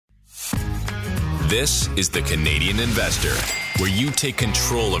This is The Canadian Investor, where you take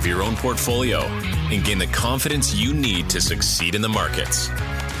control of your own portfolio and gain the confidence you need to succeed in the markets.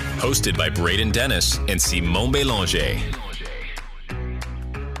 Hosted by Braden Dennis and Simon Bélanger.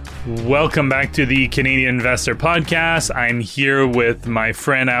 Welcome back to the Canadian Investor Podcast. I'm here with my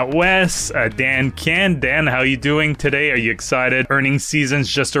friend out west, Dan Can. Dan, how are you doing today? Are you excited? Earnings season's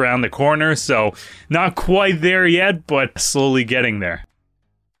just around the corner, so not quite there yet, but slowly getting there.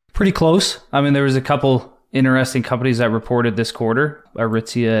 Pretty close. I mean, there was a couple interesting companies that reported this quarter,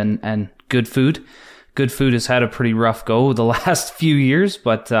 Aritzia and Good Food. Good Food has had a pretty rough go the last few years,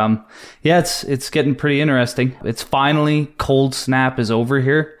 but yeah, it's getting pretty interesting. It's finally, cold snap is over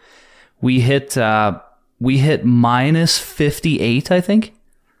here. We hit minus 58, I think.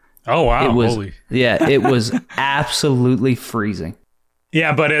 Oh wow! It was absolutely freezing.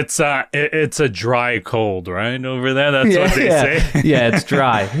 Yeah, but it's a dry cold, right, over there? That's what they say. Yeah, it's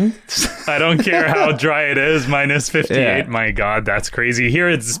dry. I don't care how dry it is, minus 58. Yeah. My God, that's crazy. Here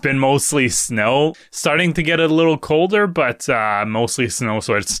it's been mostly snow. Starting to get a little colder, but mostly snow,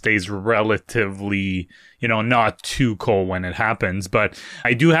 so it stays relatively, not too cold when it happens. But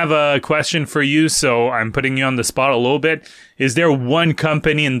I do have a question for you, so I'm putting you on the spot a little bit. Is there one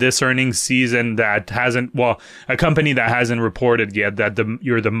company in this earnings season that a company that hasn't reported yet that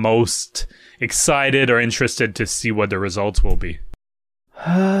you're the most excited or interested to see what the results will be?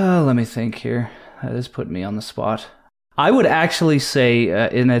 Let me think here. That is putting me on the spot. I would actually say,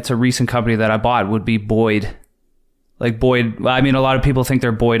 and it's a recent company that I bought, would be Boyd. Like Boyd, I mean, a lot of people think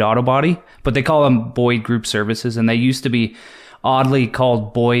they're Boyd Auto Body, but they call them Boyd Group Services, and they used to be oddly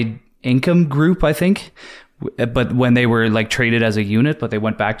called Boyd Income Group, I think. But when they were like traded as a unit, but they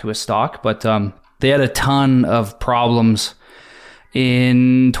went back to a stock. But they had a ton of problems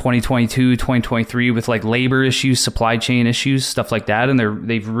in 2022, 2023 with like labor issues, supply chain issues, stuff like that. And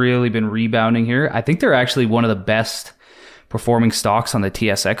they've really been rebounding here. I think they're actually one of the best performing stocks on the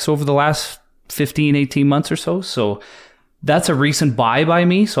TSX over the last 15, 18 months or so. So that's a recent buy by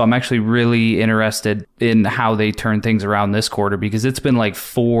me. So I'm actually really interested in how they turn things around this quarter, because it's been like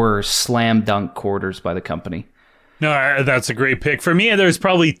 4 slam dunk quarters by the company. No, that's a great pick. For me, there's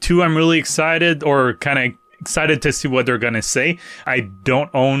probably 2 I'm really excited to see what they're going to say. I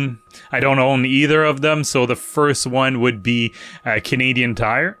don't own either of them. So the first one would be Canadian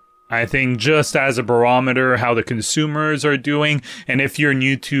Tire. I think just as a barometer, how the consumers are doing. And if you're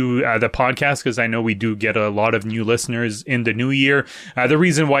new to the podcast, because I know we do get a lot of new listeners in the new year, the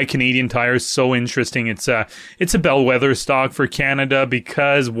reason why Canadian Tire is so interesting, it's a bellwether stock for Canada,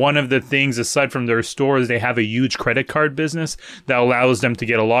 because one of the things, aside from their stores, they have a huge credit card business that allows them to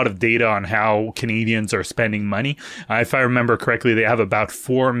get a lot of data on how Canadians are spending money. If I remember correctly, they have about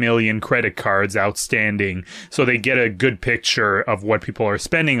 4 million credit cards outstanding. So they get a good picture of what people are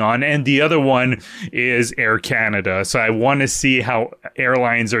spending on. And the other one is Air Canada. So I want to see how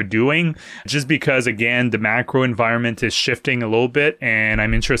airlines are doing, just because, again, the macro environment is shifting a little bit, and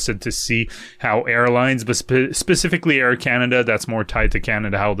I'm interested to see how airlines, but specifically Air Canada, that's more tied to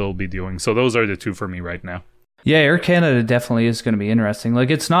Canada, how they'll be doing. So those are the 2 for me right now. Yeah, Air Canada definitely is going to be interesting.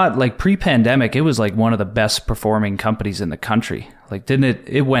 Like, it's not like pre-pandemic, it was like one of the best performing companies in the country. Like, didn't it?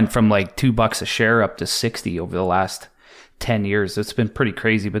 It went from like $2 a share up to 60 over the last 10 years. It's been pretty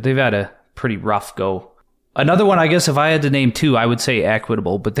crazy, but they've had a pretty rough go. Another one, I guess, if I had to name 2, I would say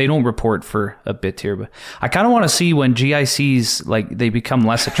Equitable, but they don't report for a bit here. But I kind of want to see when GICs, like, they become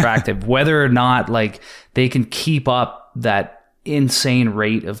less attractive, whether or not like they can keep up that insane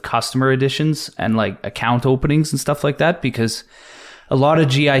rate of customer additions and like account openings and stuff like that, because a lot of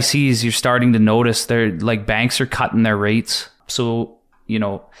GICs, you're starting to notice they're like, banks are cutting their rates. So,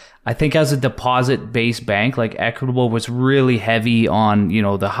 I think as a deposit-based bank, like Equitable was really heavy on,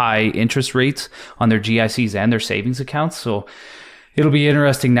 the high interest rates on their GICs and their savings accounts. So it'll be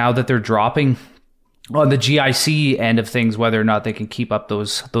interesting now that they're dropping on the GIC end of things, whether or not they can keep up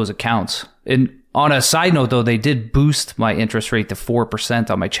those accounts. And on a side note, though, they did boost my interest rate to 4%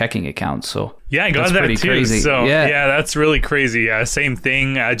 on my checking account. So yeah, I got that too. Crazy. So yeah, that's really crazy. Same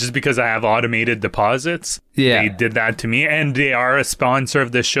thing. Just because I have automated deposits, they did that to me, and they are a sponsor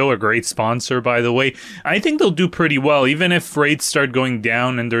of the show, a great sponsor, by the way. I think they'll do pretty well, even if rates start going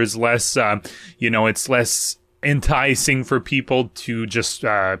down and there's less. It's less enticing for people to just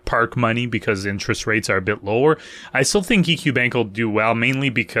park money because interest rates are a bit lower. I still think EQ Bank will do well, mainly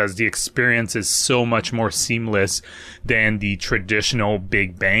because the experience is so much more seamless than the traditional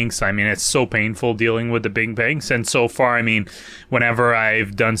big banks. I mean, it's so painful dealing with the big banks. And so far, I mean, whenever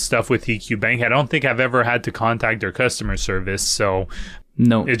I've done stuff with EQ Bank, I don't think I've ever had to contact their customer service. So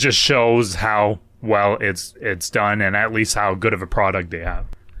no, it just shows how well it's done, and at least how good of a product they have.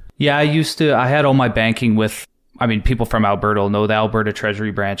 Yeah, I had all my banking with, people from Alberta will know the Alberta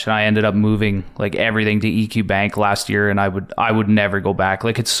Treasury branch, and I ended up moving like everything to EQ Bank last year, and I would never go back.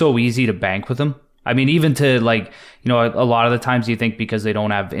 Like, it's so easy to bank with them. Even to a lot of the times you think because they don't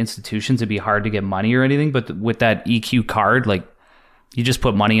have institutions, it'd be hard to get money or anything. But with that EQ card, like, you just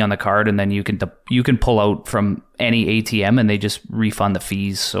put money on the card and then you can pull out from any ATM and they just refund the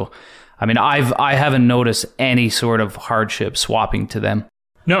fees. So, I haven't noticed any sort of hardship swapping to them.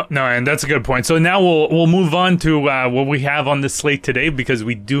 No, and that's a good point. So now we'll move on to what we have on the slate today, because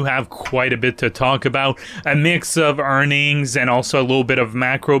we do have quite a bit to talk about. A mix of earnings and also a little bit of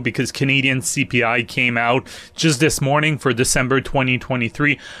macro, because Canadian CPI came out just this morning for December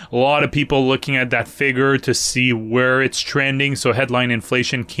 2023. A lot of people looking at that figure to see where it's trending. So headline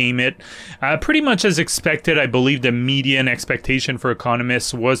inflation came in pretty much as expected. I believe the median expectation for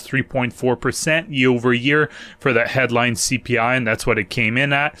economists was 3.4% year over year for the headline CPI, and that's what it came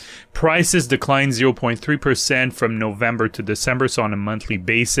in at. Prices declined 0.3% from November to December, so on a monthly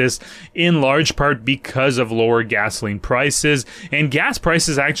basis, in large part because of lower gasoline prices. And gas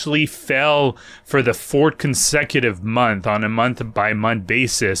prices actually fell for the fourth consecutive month on a month-by-month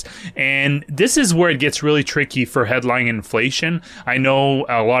basis. And this is where it gets really tricky for headline inflation. I know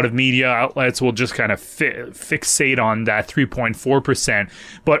a lot of media outlets will just kind of fixate on that 3.4%,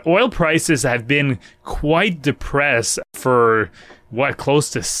 but oil prices have been quite depressed for close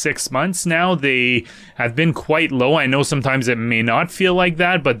to 6 months now. They have been quite low. I know sometimes it may not feel like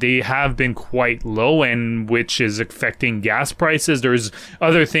that, but they have been quite low, and which is affecting gas prices. There's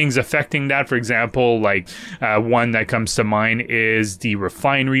other things affecting that. For example, like one that comes to mind is the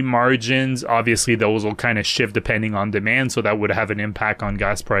refinery margins. Obviously, those will kind of shift depending on demand, so that would have an impact on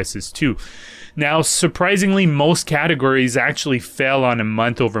gas prices too. Now, surprisingly, most categories actually fell on a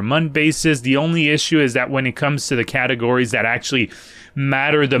month-over-month basis. The only issue is that when it comes to the categories that actually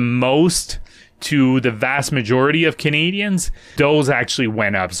matter the most to the vast majority of Canadians, those actually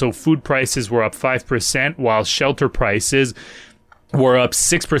went up. So food prices were up 5%, while shelter prices were up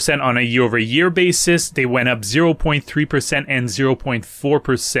 6% on a year-over-year basis. They went up 0.3% and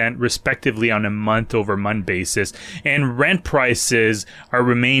 0.4% respectively on a month-over-month basis. And rent prices are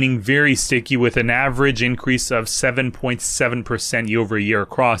remaining very sticky, with an average increase of 7.7% year-over-year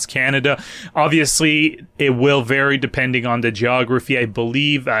across Canada. Obviously, it will vary depending on the geography. I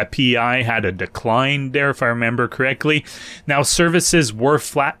believe PEI had a decline there, if I remember correctly. Now, services were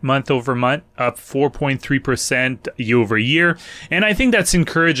flat month-over-month, up 4.3% year-over-year. And I think that's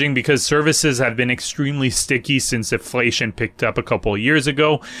encouraging, because services have been extremely sticky since inflation picked up a couple of years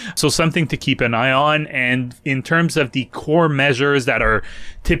ago. So something to keep an eye on. And in terms of the core measures that are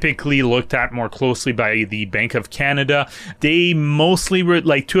typically looked at more closely by the Bank of Canada, they mostly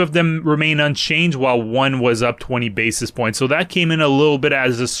two of them remain unchanged, while one was up 20 basis points. So that came in a little bit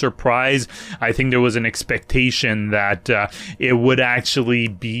as a surprise. I think there was an expectation that it would actually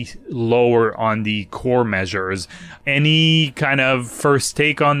be lower on the core measures. Any kind of first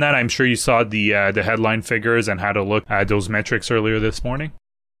take on that? I'm sure you saw the headline figures and had a look at those metrics earlier this morning.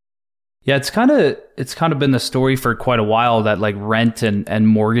 Yeah, it's kind of been the story for quite a while that like rent and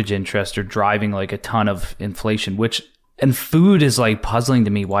mortgage interest are driving like a ton of inflation, and food is like puzzling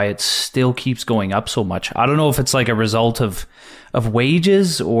to me why it still keeps going up so much. I don't know if it's like a result of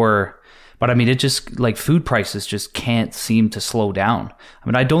wages but it just like food prices just can't seem to slow down.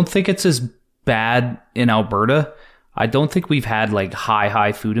 I don't think it's as bad in Alberta. I don't think we've had like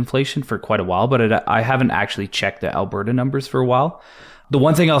high food inflation for quite a while, but I haven't actually checked the Alberta numbers for a while. The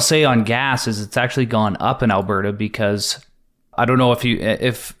one thing I'll say on gas is it's actually gone up in Alberta, because I don't know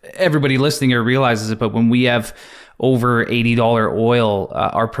if everybody listening here realizes it, but when we have over $80 oil,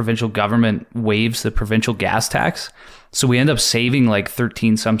 our provincial government waives the provincial gas tax. So we end up saving like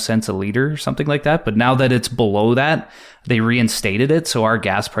 13 some cents a liter or something like that. But now that it's below that, they reinstated it. So our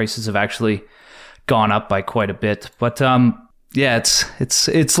gas prices have actually gone up by quite a bit. But yeah, it's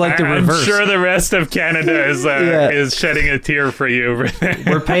like the reverse. I'm sure the rest of Canada is shedding a tear for you over there.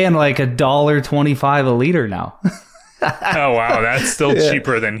 We're paying like $1.25 a liter now. Oh, wow. That's still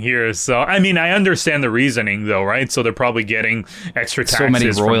cheaper than here. So, I understand the reasoning, though, right? So they're probably getting extra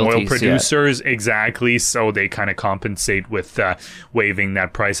taxes from oil producers. Yeah. Exactly. So they kind of compensate with waiving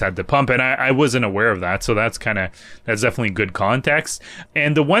that price at the pump. And I wasn't aware of that. So that's definitely good context.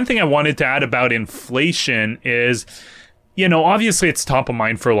 And the one thing I wanted to add about inflation is, obviously it's top of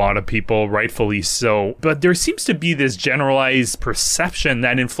mind for a lot of people, rightfully so, but there seems to be this generalized perception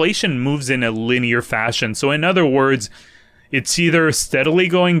that inflation moves in a linear fashion. So in other words, it's either steadily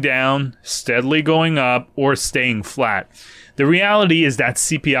going down, steadily going up, or staying flat. The reality is that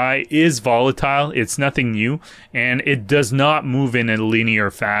CPI is volatile. It's nothing new, and it does not move in a linear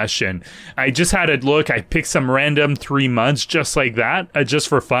fashion. I just had a look. I picked some random 3 months just like that, just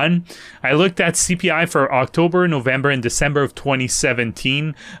for fun. I looked at CPI for October, November, and December of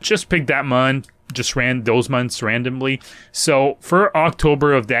 2017. Just picked that month. Just ran those months randomly. So for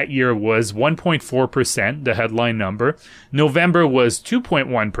October of that year was 1.4%, the headline number. November was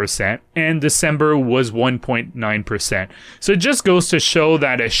 2.1%, and December was 1.9%. So it just goes to show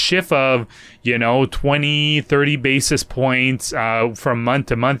that a shift of, 20, 30 basis points from month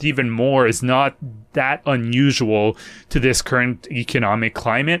to month, even more, is not that unusual to this current economic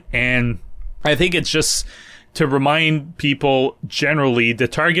climate. And I think it's just to remind people generally, the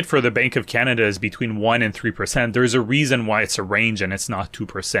target for the Bank of Canada is between 1% and 3%. There's a reason why it's a range and it's not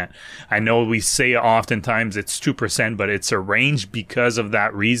 2%. I know we say oftentimes it's 2%, but it's a range because of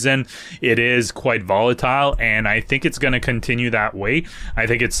that reason. It is quite volatile, and I think it's going to continue that way. I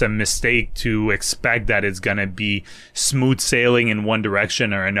think it's a mistake to expect that it's going to be smooth sailing in one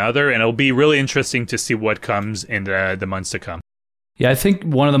direction or another, and it'll be really interesting to see what comes in the months to come. Yeah, I think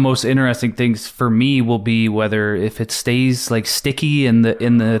one of the most interesting things for me will be whether if it stays like sticky in the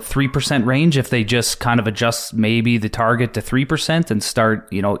 3% range, if they just kind of adjust maybe the target to 3% and start,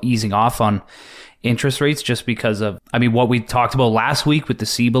 easing off on interest rates, just because of, what we talked about last week with the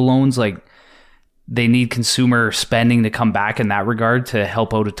CEBA loans, like they need consumer spending to come back in that regard to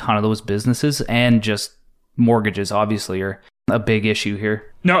help out a ton of those businesses, and just mortgages obviously are a big issue here.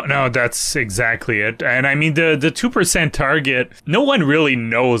 No, that's exactly it. And the 2% target, no one really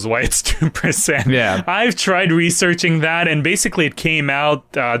knows why it's 2%. Yeah. I've tried researching that, and basically it came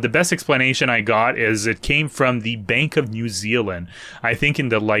out, the best explanation I got is it came from the Bank of New Zealand. I think in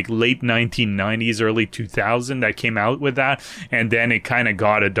the late 1990s, early 2000, that came out with that. And then it kind of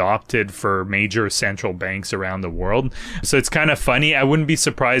got adopted for major central banks around the world. So it's kind of funny. I wouldn't be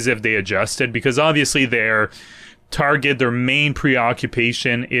surprised if they adjusted, because obviously their main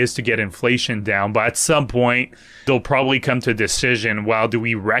preoccupation is to get inflation down, but at some point they'll probably come to a decision, do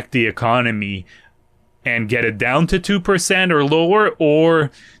we wreck the economy and get it down to 2% or lower,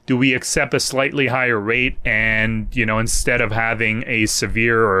 or do we accept a slightly higher rate and, instead of having a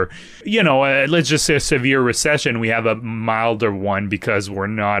severe or, let's just say a severe recession, we have a milder one because we're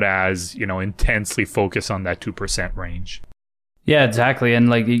not as, intensely focused on that 2% range. Yeah, exactly. And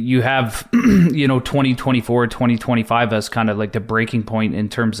like you have, 2024, 2025 as kind of like the breaking point in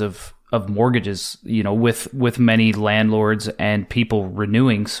terms of mortgages, with many landlords and people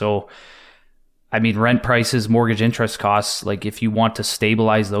renewing. So, rent prices, mortgage interest costs, like if you want to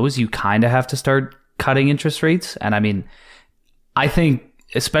stabilize those, you kind of have to start cutting interest rates. And I think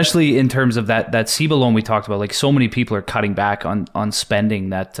especially in terms of that CEBA loan we talked about, like so many people are cutting back on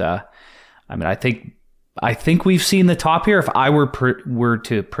spending that, I think we've seen the top here. If I were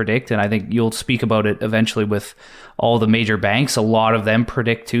to predict, and I think you'll speak about it eventually with all the major banks, a lot of them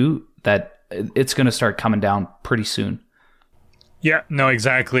predict too that it's going to start coming down pretty soon. Yeah, no,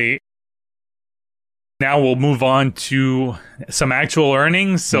 exactly. Now we'll move on to some actual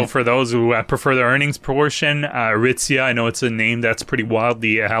earnings. So for those who prefer the earnings portion, Aritzia, I know it's a name that's pretty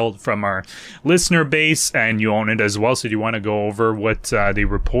widely held from our listener base, and you own it as well. So do you want to go over what they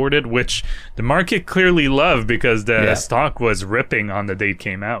reported, which the market clearly loved because the stock was ripping on the day it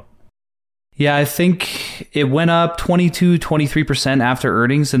came out? Yeah, I think it went up 23% after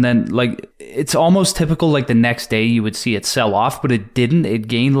earnings, and then like it's almost typical, like the next day you would see it sell off, but it didn't. It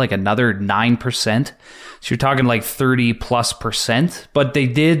gained like another 9%. So you're talking like 30+%, but they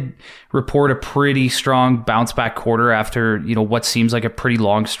did report a pretty strong bounce back quarter after, what seems like a pretty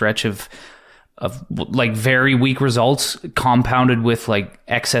long stretch of like very weak results compounded with like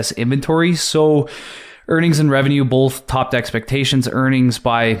excess inventory. So earnings and revenue both topped expectations, earnings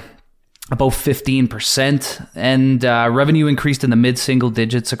by about 15%, and revenue increased in the mid-single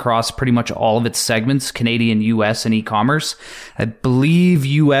digits across pretty much all of its segments, Canadian, US, and e-commerce. I believe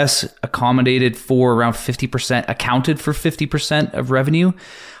US accounted for around 50% of revenue.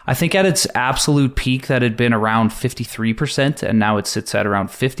 I think at its absolute peak that had been around 53%, and now it sits at around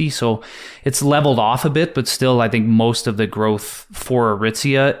 50%. So it's leveled off a bit, but still I think most of the growth for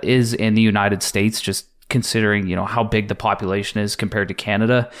Aritzia is in the United States, just considering, how big the population is compared to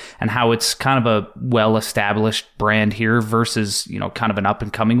Canada and how it's kind of a well-established brand here versus, kind of an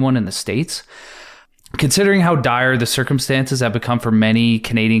up-and-coming one in the States. Considering how dire the circumstances have become for many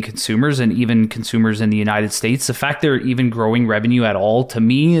Canadian consumers and even consumers in the United States, the fact they're even growing revenue at all, to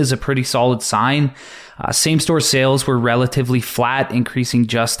me, is a pretty solid sign. Same-store sales were relatively flat, increasing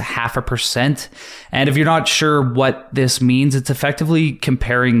just 0.5%. And if you're not sure what this means, it's effectively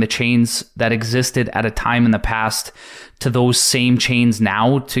comparing the chains that existed at a time in the past to those same chains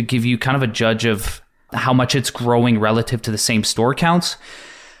now to give you kind of a judge of how much it's growing relative to the same store counts.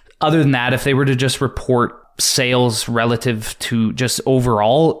 Other than that, if they were to just report sales relative to just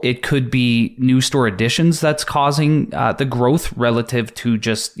overall, it could be new store additions that's causing the growth relative to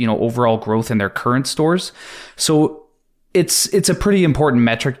just, overall growth in their current stores. So it's a pretty important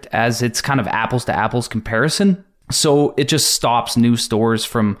metric as it's kind of apples to apples comparison. So it just stops new stores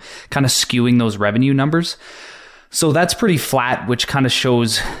from kind of skewing those revenue numbers. So that's pretty flat, which kind of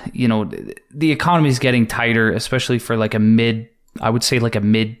shows, the economy is getting tighter, especially for like a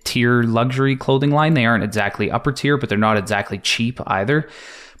mid-tier luxury clothing line. They aren't exactly upper tier, but they're not exactly cheap either.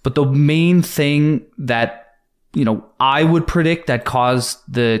 But the main thing that, I would predict that caused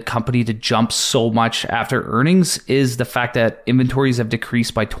the company to jump so much after earnings is the fact that inventories have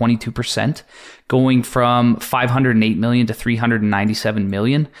decreased by 22%, going from 508 million to 397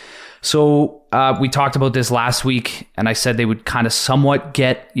 million. So we talked about this last week, and I said they would kind of somewhat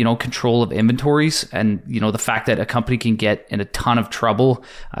get, control of inventories, and, the fact that a company can get in a ton of trouble,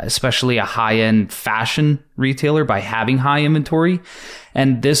 especially a high-end fashion retailer, by having high inventory.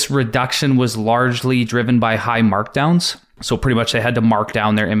 And this reduction was largely driven by high markdowns. So pretty much they had to mark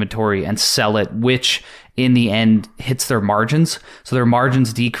down their inventory and sell it, which in the end hits their margins. So their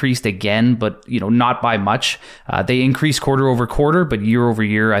margins decreased again, but not by much. They increased quarter over quarter, but year over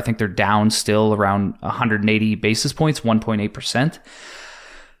year, I think they're down still around 180 basis points, 1.8%.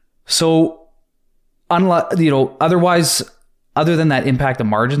 So otherwise, other than that impact of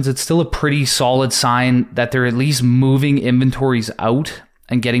margins, it's still a pretty solid sign that they're at least moving inventories out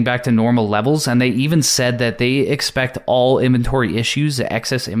and getting back to normal levels. And they even said that they expect all inventory issues, the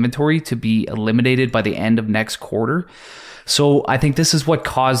excess inventory, to be eliminated by the end of next quarter. So I think this is what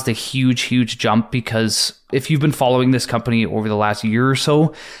caused the huge jump, because if you've been following this company over the last year or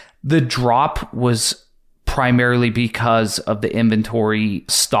so, the drop was primarily because of the inventory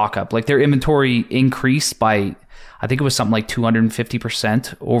stock up. Like their inventory increased by, I think it was something like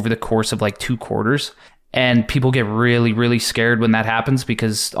 250% over the course of like 2 quarters. And people get really scared when that happens,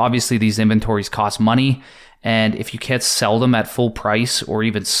 because obviously these inventories cost money. And if you can't sell them at full price or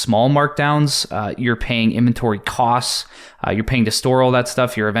even small markdowns, you're paying inventory costs. You're paying to store all that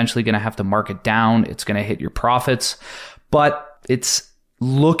stuff. You're eventually going to have to mark it down. It's going to hit your profits. But it's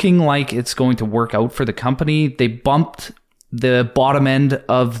looking like it's going to work out for the company. They bumped the bottom end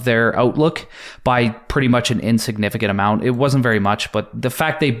of their outlook by pretty much an insignificant amount. It wasn't very much, but the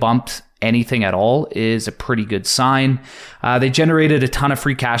fact they bumped anything at all is a pretty good sign. They generated a ton of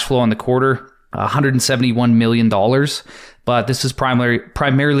free cash flow in the quarter, $171 million, but this is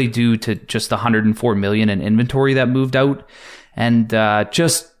primarily due to just $104 million in inventory that moved out. And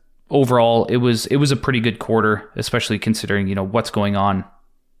just overall, it was a pretty good quarter, especially considering, what's going on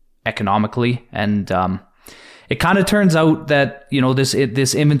economically. And it kind of turns out that,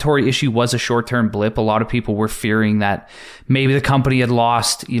 this inventory issue was a short-term blip. A lot of people were fearing that maybe the company had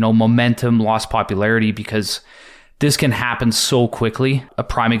lost, momentum, lost popularity, because this can happen so quickly. A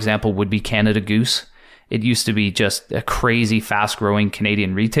prime example would be Canada Goose. It used to be just a crazy fast-growing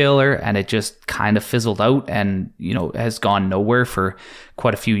Canadian retailer, and it just kind of fizzled out and, has gone nowhere for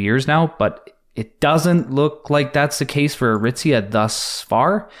quite a few years now. But it doesn't look like that's the case for Aritzia thus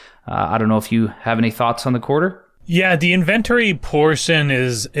far. I don't know if you have any thoughts on the quarter. Yeah, the inventory portion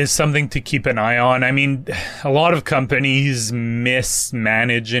is something to keep an eye on. I mean, a lot of companies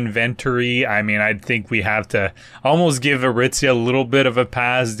mismanage inventory. I mean, I think we have to almost give Aritzia a little bit of a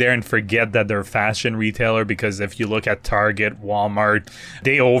pass there and forget that they're a fashion retailer, because if you look at Target, Walmart,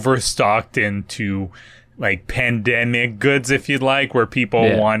 they overstocked into like pandemic goods, if you'd like, where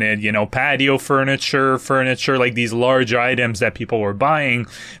people wanted, patio furniture, like these large items that people were buying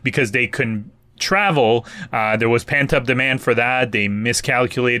because they couldn't travel. There was pent up demand for that. They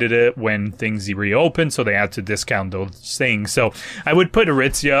miscalculated it when things reopened, so they had to discount those things. So I would put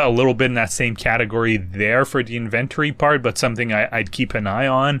Aritzia a little bit in that same category there for the inventory part, but something I'd keep an eye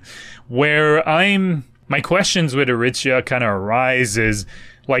on. Where my questions with Aritzia kind of arise is,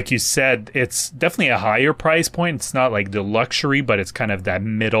 like you said, it's definitely a higher price point. It's not like the luxury, but it's kind of that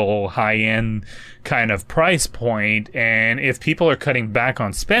middle high-end kind of price point. And if people are cutting back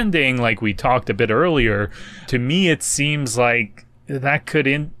on spending, like we talked a bit earlier, to me it seems like that could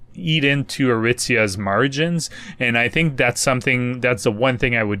eat into Aritzia's margins. And I think that's the one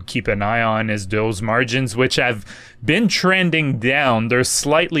thing I would keep an eye on, is those margins, which have been trending down. They're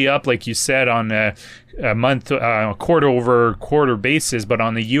slightly up, like you said, on a month, quarter over quarter basis, but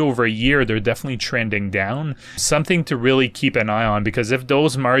on the year over year, they're definitely trending down. Something to really keep an eye on, because if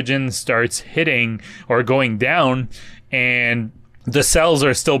those margins starts hitting or going down and the sells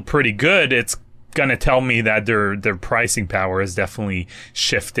are still pretty good, it's gonna tell me that their pricing power has definitely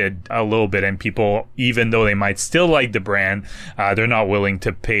shifted a little bit, and people, even though they might still like the brand, they're not willing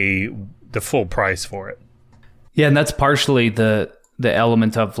to pay the full price for it. Yeah, and that's partially the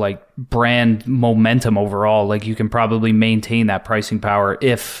element of like brand momentum overall. Like, you can probably maintain that pricing power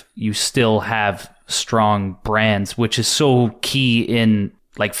if you still have strong brands, which is so key in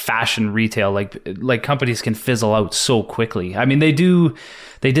like fashion retail. Like companies can fizzle out so quickly. I mean, they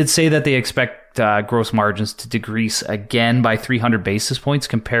did say that they expect gross margins to decrease again by 300 basis points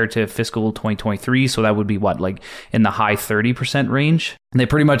compared to fiscal 2023. So that would be what, like in the high 30% range. And they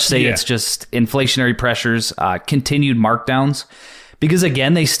pretty much say it's just inflationary pressures, continued markdowns, because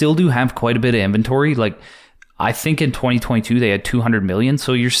again, they still do have quite a bit of inventory. Like, I think in 2022 they had 200 million,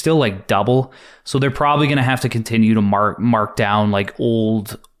 so you're still like double. So they're probably going to have to continue to mark down like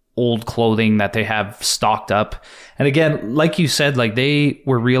old clothing that they have stocked up. And again, like you said, like they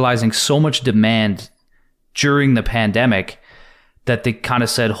were realizing so much demand during the pandemic that they kind of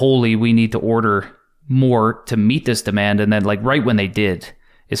said, holy, we need to order more to meet this demand. And then like right when they did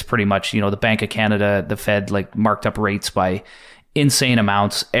is pretty much, the Bank of Canada, the Fed, like marked up rates by insane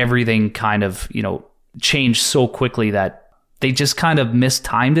amounts. Everything kind of, changed so quickly that they just kind of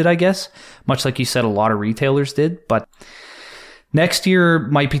mistimed it, I guess, much like you said, a lot of retailers did. But next year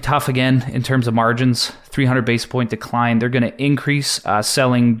might be tough again in terms of margins. 300 basis point decline. They're going to increase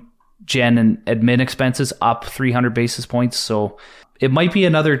selling, gen, and admin expenses up 300 basis points. So it might be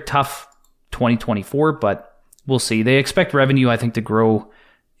another tough 2024, but we'll see. They expect revenue, I think, to grow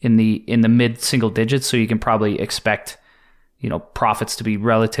in the mid single digits. So you can probably expect, profits to be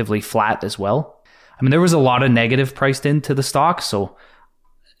relatively flat as well. I mean, there was a lot of negative priced into the stock. So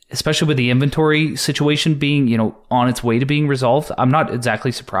especially with the inventory situation being, on its way to being resolved, I'm not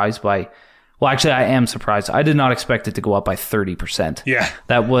exactly surprised by, well, actually I am surprised. I did not expect it to go up by 30%. Yeah.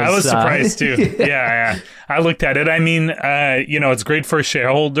 I was surprised too. Yeah. I looked at it. I mean, it's great for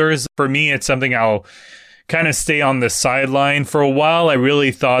shareholders. For me, it's something I'll kind of stay on the sideline for a while. I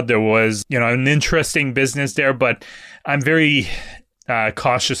really thought there was, an interesting business there, but I'm very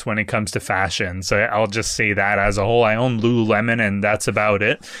cautious when it comes to fashion. So I'll just say that as a whole. I own Lululemon and that's about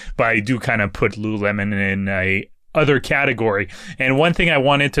it. But I do kind of put Lululemon in a other category. And one thing I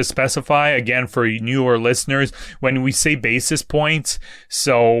wanted to specify, again, for newer listeners, when we say basis points,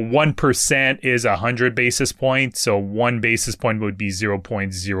 so 1% is 100 basis points. So 1 basis point would be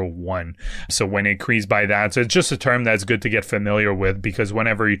 0.01. So when it increased by that, so it's just a term that's good to get familiar with, because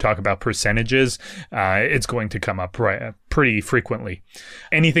whenever you talk about percentages, it's going to come up pretty frequently.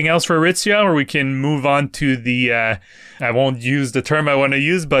 Anything else for Aritzia, or we can move on to the, I won't use the term I want to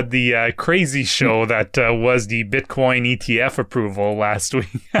use, but the crazy show that was the Bitcoin ETF approval last week.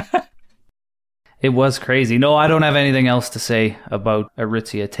 It was crazy. No, I don't have anything else to say about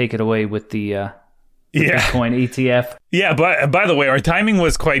Aritzia. Take it away with the Bitcoin ETF. Yeah, but by the way, our timing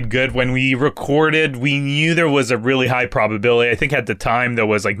was quite good. When we recorded, we knew there was a really high probability. I think at the time there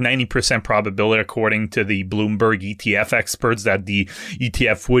was like 90% probability, according to the Bloomberg ETF experts, that the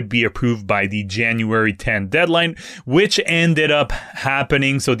ETF would be approved by the January 10th deadline, which ended up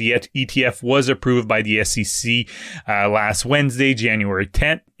happening. So the ETF was approved by the SEC last Wednesday, January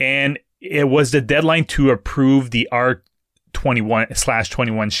 10th, and it was the deadline to approve the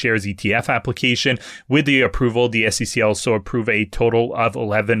ARK21/21 shares ETF application. With the approval, the SEC also approved a total of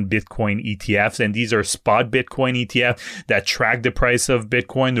 11 Bitcoin ETFs, and these are spot Bitcoin ETF that track the price of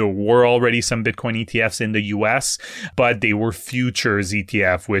Bitcoin. There were already some Bitcoin ETFs in the US, but they were futures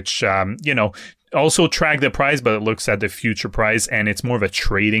ETF, which also track the price, but it looks at the future price, and it's more of a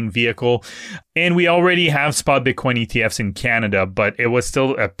trading vehicle. And we already have spot Bitcoin ETFs in Canada, but it was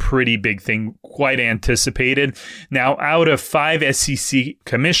still a pretty big thing, quite anticipated. Now, out of 5 SEC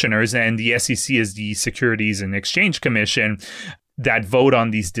commissioners, and the SEC is the Securities and Exchange Commission, that vote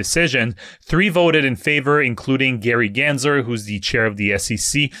on these decisions, 3 voted in favor, including Gary Gensler, who's the chair of the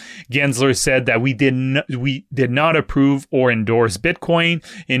SEC. Gensler said that we did not approve or endorse Bitcoin.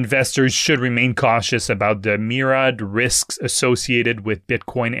 Investors should remain cautious about the myriad risks associated with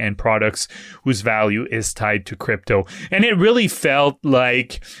Bitcoin and products whose value is tied to crypto. And it really felt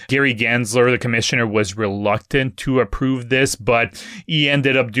like Gary Gensler, the commissioner, was reluctant to approve this, but he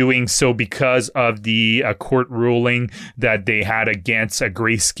ended up doing so because of the court ruling that they had against a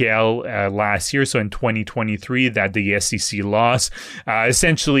grayscale last year, so in 2023, that the SEC lost.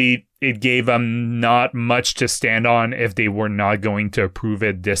 Essentially, it gave them not much to stand on if they were not going to approve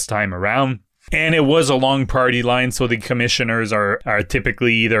it this time around. And it was a long party line, so the commissioners are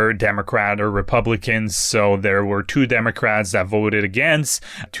typically either Democrat or Republicans. So there were 2 Democrats that voted against,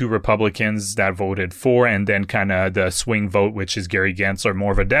 2 Republicans that voted for, and then kind of the swing vote, which is Gary Gensler,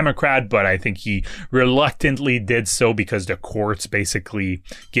 more of a Democrat, but I think he reluctantly did so because the courts basically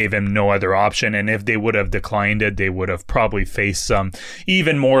gave him no other option. And if they would have declined it, they would have probably faced some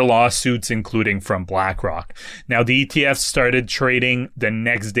even more lawsuits, including from BlackRock. Now, the ETF started trading the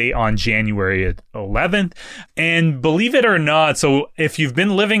next day on January 11th, and believe it or not, so if you've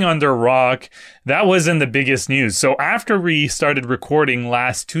been living under a rock, that wasn't the biggest news. So after we started recording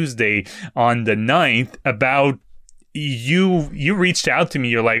last Tuesday on the 9th, about you reached out to me.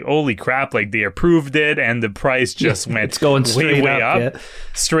 You're like, holy crap, like they approved it and the price just went it's going straight way up. Yeah.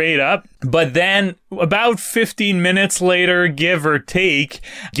 Straight up. But then about 15 minutes later, give or take,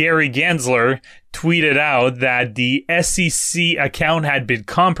 Gary Gensler tweeted out that the SEC account had been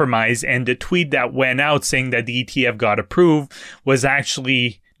compromised, and the tweet that went out saying that the ETF got approved was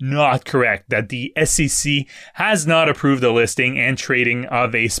actually not correct, that the SEC has not approved the listing and trading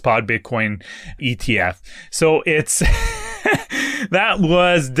of a spot Bitcoin ETF. So it's that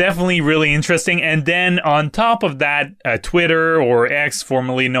was definitely really interesting. And then on top of that, Twitter, or X,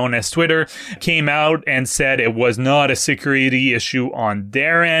 formerly known as Twitter, came out and said it was not a security issue on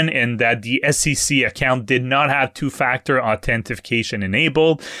their end, and that the SEC account did not have 2-factor authentication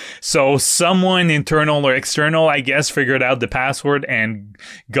enabled. So someone, internal or external, I guess, figured out the password and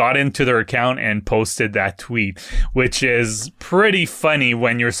got into their account and posted that tweet, which is pretty funny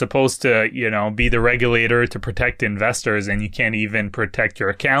when you're supposed to, be the regulator to protect investors, and you can't even protect your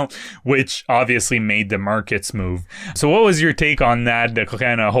account, which obviously made the markets move. So what was your take on that, the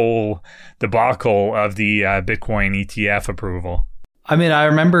kind of whole debacle of the Bitcoin ETF approval? I mean,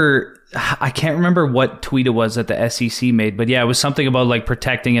 I can't remember what tweet it was that the SEC made, but yeah, it was something about like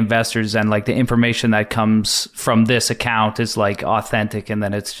protecting investors, and like the information that comes from this account is like authentic. And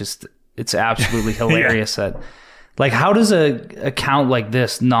then it's absolutely hilarious that, like, how does a account like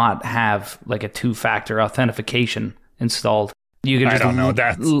this not have like a 2-factor authentication installed? You can just, I don't know.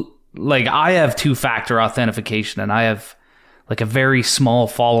 That's like, I have 2-factor authentication, and I have like a very small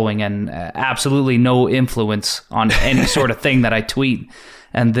following and absolutely no influence on any sort of thing that I tweet.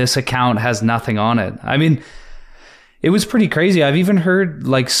 And this account has nothing on it. I mean, it was pretty crazy. I've even heard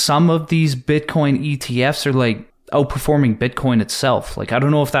like some of these Bitcoin ETFs are like outperforming Bitcoin itself. Like, I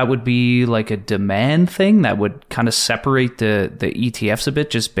don't know if that would be like a demand thing that would kind of separate the ETFs a bit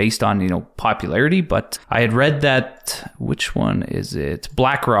just based on, popularity. But I had read that, which one is it?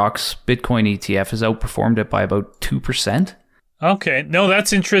 BlackRock's Bitcoin ETF has outperformed it by about 2%. Okay. No,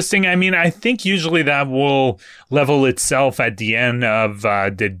 that's interesting. I mean, I think usually that will level itself at the end of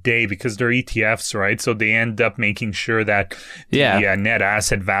the day because they're ETFs, right? So they end up making sure that the net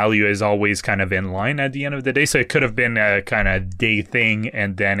asset value is always kind of in line at the end of the day. So it could have been a kind of day thing,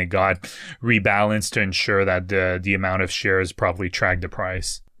 and then it got rebalanced to ensure that the amount of shares probably tracked the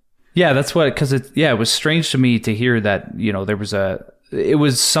price. Yeah, that's what, because it was strange to me to hear that, there was it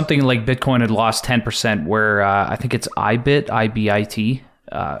was something like Bitcoin had lost 10%, where I think it's IBIT,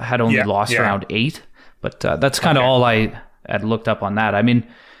 had only lost around 8%. But that's kind of all I had looked up on that. I mean,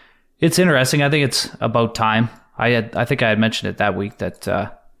 it's interesting. I think it's about time. I think I had mentioned it that week that,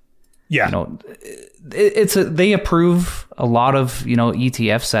 they approve a lot of,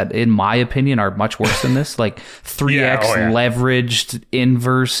 ETFs that, in my opinion, are much worse than this, like 3x leveraged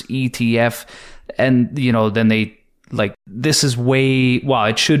inverse ETF. And, then they, like, this is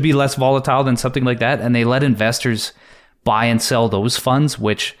it should be less volatile than something like that. And they let investors buy and sell those funds,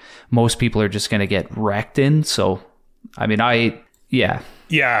 which most people are just going to get wrecked in. So, I mean, Yeah,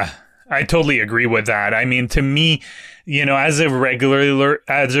 I totally agree with that. I mean, to me, as a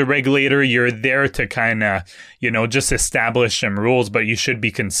regulator, you're there to kind of, just establish some rules, but you should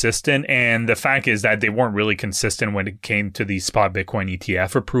be consistent. And the fact is that they weren't really consistent when it came to the spot Bitcoin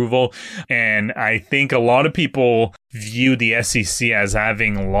ETF approval. And I think a lot of people view the SEC as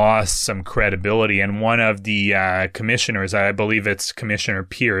having lost some credibility. And one of the commissioners, I believe it's Commissioner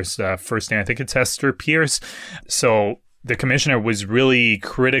Pierce, first name, I think it's Hester Pierce. So the commissioner was really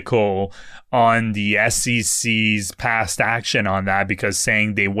critical on the SEC's past action on that, because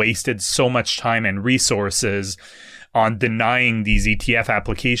saying they wasted so much time and resources on denying these ETF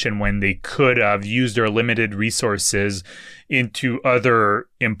application when they could have used their limited resources into other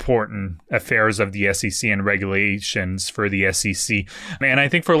important affairs of the SEC and regulations for the SEC. And I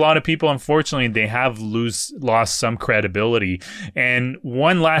think for a lot of people, unfortunately, they have lost some credibility. And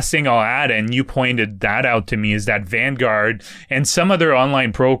one last thing I'll add, and you pointed that out to me, is that Vanguard and some other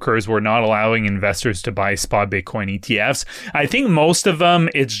online brokers were not allowing investors to buy spot Bitcoin ETFs. I think most of them,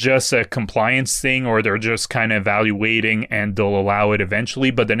 it's just a compliance thing, or they're just kind of evaluating and they'll allow it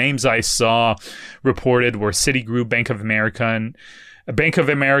eventually. But the names I saw reported were Citigroup, Bank of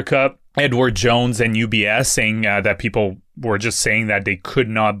America, Edward Jones, and UBS, saying that people were just saying that they could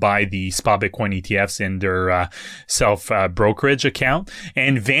not buy the spot Bitcoin ETFs in their self-brokerage account.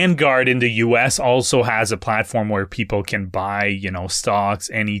 And Vanguard in the US also has a platform where people can buy, stocks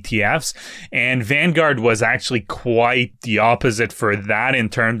and ETFs. And Vanguard was actually quite the opposite for that in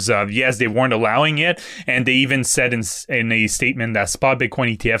terms of, yes, they weren't allowing it. And they even said in a statement that spot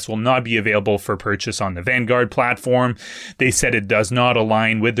Bitcoin ETFs will not be available for purchase on the Vanguard platform. They said it does not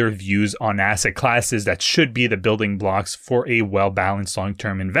align with their views on asset classes that should be the building blocks for a well-balanced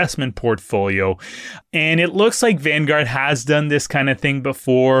long-term investment portfolio. And it looks like Vanguard has done this kind of thing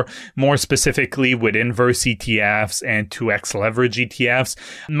before, more specifically with inverse ETFs and 2x leverage ETFs.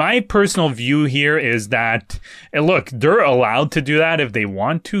 My personal view here is that, look, they're allowed to do that if they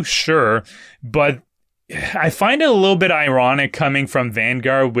want to, sure, but I find it a little bit ironic coming from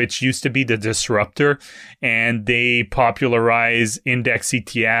Vanguard, which used to be the disruptor, and they popularize index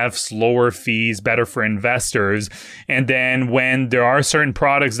ETFs, lower fees, better for investors. And then when there are certain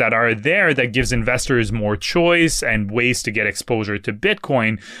products that are there that gives investors more choice and ways to get exposure to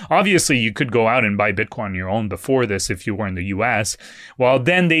Bitcoin, obviously you could go out and buy Bitcoin on your own before this if you were in the US. Well,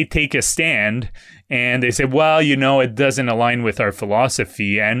 then they take a stand and they say, well, it doesn't align with our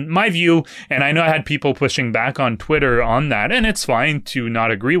philosophy. And my view, and I know I had people pushing back on Twitter on that, and it's fine to not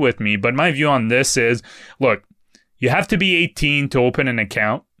agree with me, but my view on this is, look, you have to be 18 to open an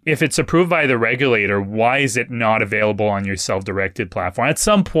account. If it's approved by the regulator, why is it not available on your self-directed platform? At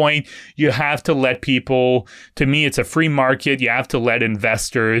some point, you have to let people, to me, it's a free market. You have to let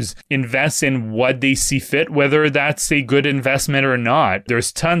investors invest in what they see fit, whether that's a good investment or not.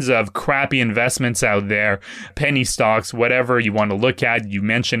 There's tons of crappy investments out there, penny stocks, whatever you want to look at. You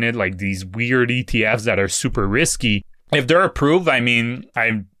mentioned it, like these weird ETFs that are super risky. If they're approved,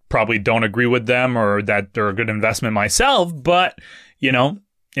 I probably don't agree with them or that they're a good investment myself, but,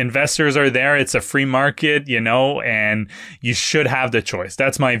 investors are there. It's a free market, and you should have the choice.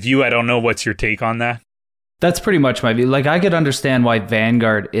 That's my view. I don't know. What's your take on that? That's pretty much my view. Like, I could understand why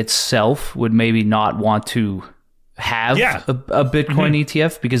Vanguard itself would maybe not want to have a Bitcoin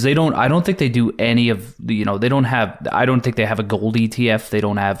ETF, because I don't think they do any of I don't think they have a gold ETF. They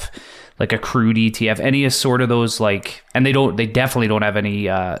don't have like a crude ETF, any sort of those, and they definitely don't have any,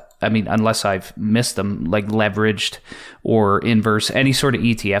 unless I've missed them, like leveraged or inverse, any sort of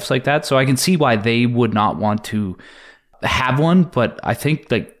ETFs like that. So I can see why they would not want to have one, but I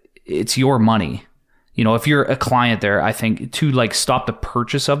think it's your money. If you're a client there, I think to stop the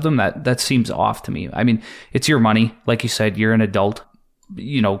purchase of them, that seems off to me. It's your money. Like you said, you're an adult.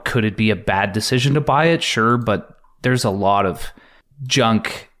 Could it be a bad decision to buy it? Sure. But there's a lot of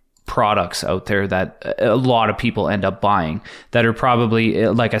junk products out there that a lot of people end up buying that are probably,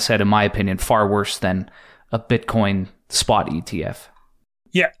 like I said, in my opinion, far worse than a Bitcoin spot ETF.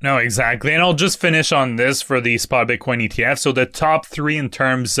 Yeah, no, exactly. And I'll just finish on this for the spot Bitcoin ETF. So the top three in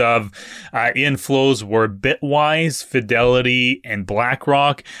terms of inflows were Bitwise, Fidelity, and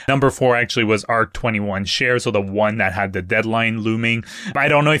BlackRock. Number 4 actually was ARK21 shares, so the one that had the deadline looming. I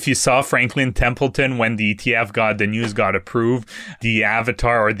don't know if you saw Franklin Templeton when the ETF the news got approved. The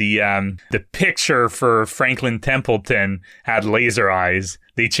avatar or the picture for Franklin Templeton had laser eyes.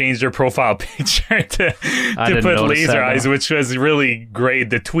 They changed their profile picture to put laser eyes, which was really great.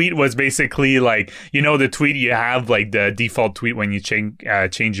 The tweet was basically the tweet you have, the default tweet when you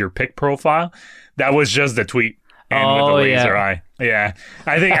change your pic profile. That was just the tweet. And with the laser eye. Yeah.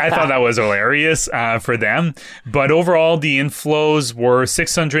 I thought that was hilarious for them. But overall, the inflows were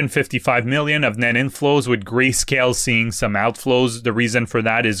 $655 million of net inflows, with Grayscale seeing some outflows. The reason for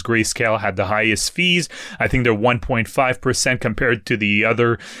that is Grayscale had the highest fees. I think they're 1.5% compared to the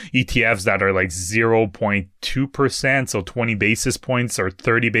other ETFs that are 0.2%. So 20 basis points or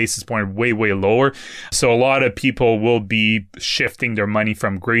 30 basis points, way, way lower. So a lot of people will be shifting their money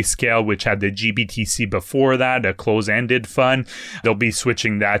from Grayscale, which had the GBTC before that, a close-ended fund. they'll be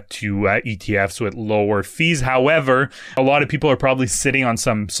switching that to ETFs with lower fees. However, a lot of people are probably sitting on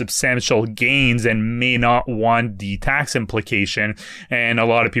some substantial gains and may not want the tax implication. And a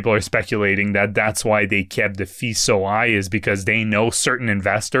lot of people are speculating that that's why they kept the fee so high, is because they know certain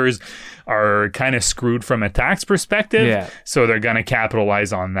investors are kind of screwed from a tax perspective. Yeah. So they're going to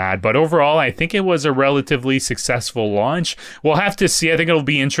capitalize on that. But overall, I think it was a relatively successful launch. We'll have to see. I think it'll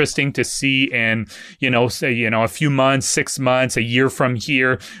be interesting to see in, a few months, 6 months, a year from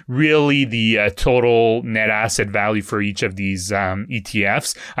here, really the total net asset value for each of these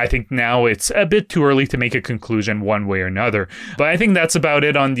ETFs. I think now it's a bit too early to make a conclusion one way or another. But I think that's about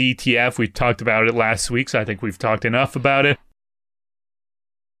it on the ETF. We talked about it last week, so I think we've talked enough about it.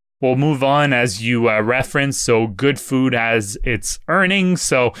 We'll move on as you referenced. So Good Food has its earnings.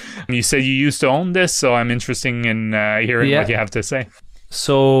 So you said you used to own this, so I'm interested in hearing what you have to say.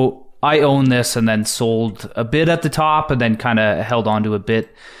 So I own this and then sold a bit at the top and then kind of held on to a bit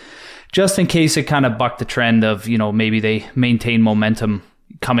just in case it kind of bucked the trend of, maybe they maintain momentum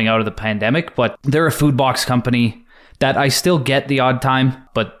coming out of the pandemic. But they're a food box company that I still get the odd time,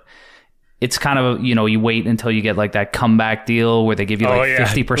 but it's kind of, you wait until you get like that comeback deal where they give you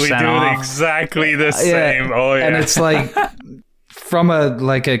 50% off. We do exactly the same. Oh, yeah. And it's like, from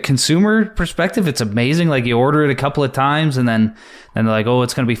a consumer perspective, it's amazing. Like you order it a couple of times and then they're like, oh,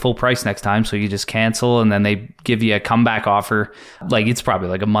 it's going to be full price next time. So you just cancel and then they give you a comeback offer. Like it's probably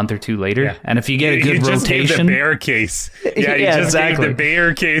like a month or two later. Yeah. And if you get a good rotation. You just gave the bear case. Yeah, you just gave the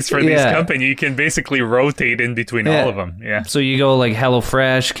bear case for these companies. You can basically rotate in between all of them. Yeah. So you go like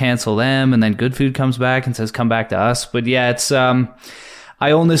HelloFresh, cancel them, and then Good Food comes back and says, come back to us. But yeah, it's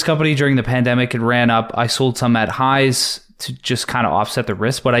I owned this company during the pandemic. It ran up. I sold some at highs to just kind of offset the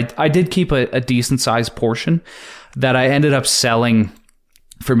risk. But I did keep a decent sized portion that I ended up selling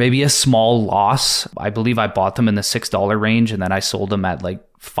for maybe a small loss. I believe I bought them in the $6 range and then I sold them at like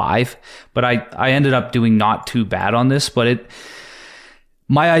 $5. But I ended up doing not too bad on this. But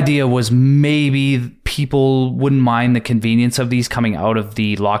my idea was maybe people wouldn't mind the convenience of these coming out of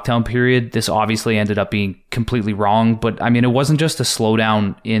the lockdown period. This obviously ended up being completely wrong, but I mean, it wasn't just a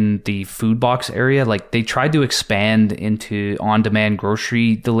slowdown in the food box area. Like they tried to expand into on-demand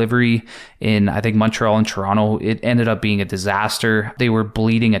grocery delivery in, I think, Montreal and Toronto. It ended up being a disaster. They were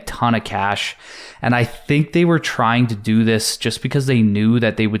bleeding a ton of cash. And I think they were trying to do this just because they knew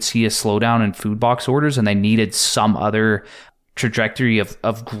that they would see a slowdown in food box orders and they needed some other trajectory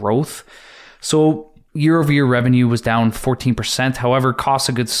of growth. So year over year revenue was down 14%. However, cost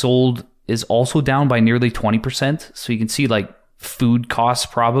of goods sold is also down by nearly 20%. So you can see like food costs,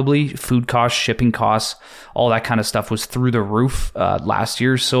 shipping costs, all that kind of stuff was through the roof last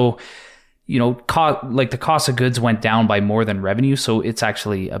year. So, the cost of goods went down by more than revenue. So it's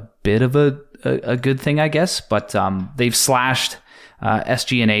actually a bit of a good thing, I guess. But they've slashed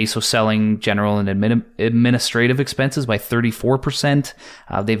SG&A, so selling, general, and administrative expenses by 34%.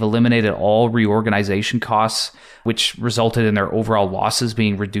 They've eliminated all reorganization costs, which resulted in their overall losses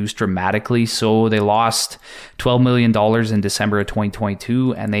being reduced dramatically. So they lost $12 million in December of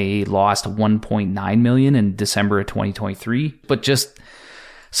 2022, and they lost $1.9 million in December of 2023. But just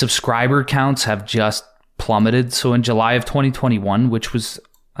subscriber counts have just plummeted. So in July of 2021, which was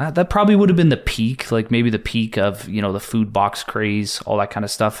that probably would have been the peak, like maybe the peak of, the food box craze, all that kind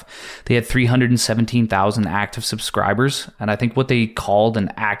of stuff. They had 317,000 active subscribers. And I think what they called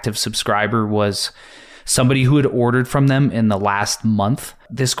an active subscriber was somebody who had ordered from them in the last month.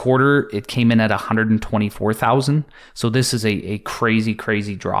 This quarter, it came in at 124,000. So this is a crazy,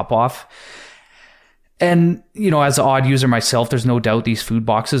 crazy drop off. And, as an odd user myself, there's no doubt these food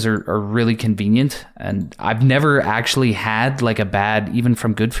boxes are really convenient. And I've never actually had like a bad, even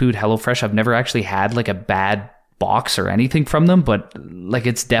from Good Food, HelloFresh, I've never actually had like a bad box or anything from them. But like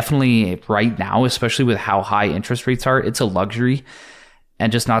it's definitely right now, especially with how high interest rates are, it's a luxury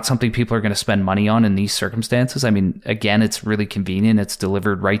and just not something people are going to spend money on in these circumstances. I mean, again, it's really convenient. It's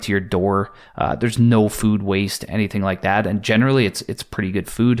delivered right to your door. There's no food waste, anything like that. And generally, it's pretty good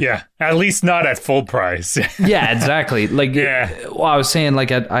food. Yeah, at least not at full price. Yeah, exactly. Like, I was saying,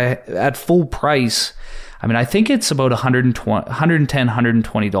 like at full price, I mean, I think it's about $110,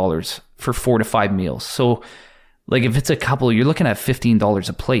 $120 for 4 to 5 meals. So, like, if it's a couple, you're looking at $15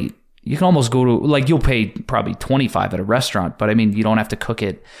 a plate. You can almost go to, like, you'll pay probably $25 at a restaurant, but I mean, you don't have to cook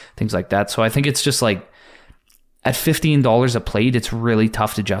it, things like that. So I think it's just like at $15 a plate, it's really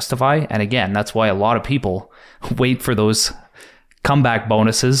tough to justify. And again, that's why a lot of people wait for those comeback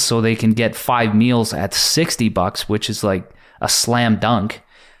bonuses so they can get 5 meals at $60, which is like a slam dunk,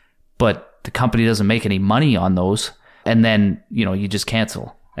 but the company doesn't make any money on those. And then, you just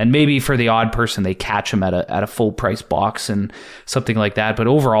cancel. And maybe for the odd person, they catch them at a full price box and something like that. But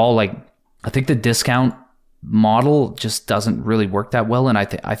overall, like, I think the discount model just doesn't really work that well. And I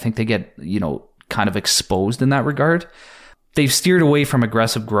think they get, kind of exposed in that regard. They've steered away from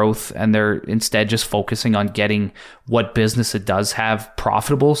aggressive growth, and they're instead just focusing on getting what business it does have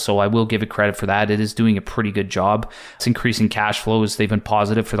profitable. So I will give it credit for that. It is doing a pretty good job. It's increasing cash flows. They've been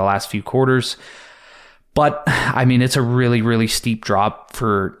positive for the last few quarters. But I mean, it's a really, really steep drop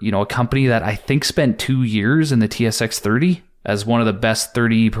for, a company that I think spent 2 years in the TSX 30 as one of the best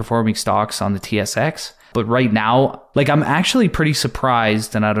 30 performing stocks on the TSX. But right now, like, I'm actually pretty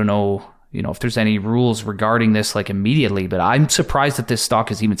surprised, and I don't know, if there's any rules regarding this, like, immediately, but I'm surprised that this stock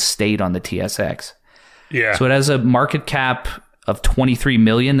has even stayed on the TSX. Yeah. So it has a market cap of 23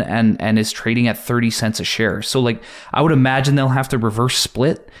 million and is trading at 30 cents a share. So, like, I would imagine they'll have to reverse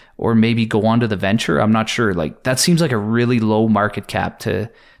split or maybe go on to the venture. I'm not sure. Like, that seems like a really low market cap to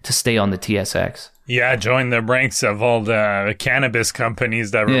stay on the TSX. Yeah, join the ranks of all the cannabis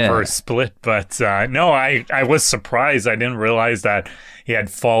companies that reverse split. But no, I was surprised. I didn't realize that he had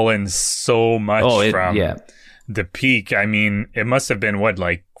fallen so much from the peak. I mean, it must have been,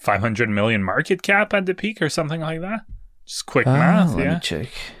 like 500 million market cap at the peak or something like that? Just quick math, Let me check.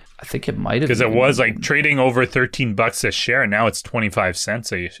 I think it might have. Because it was like trading over $13 a share. Now it's 25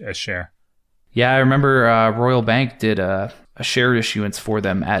 cents a share. Yeah, I remember Royal Bank did a share issuance for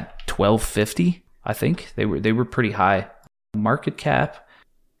them at $12.50. I think they were pretty high. Market cap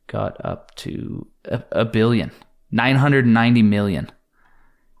got up to a billion, 990 million.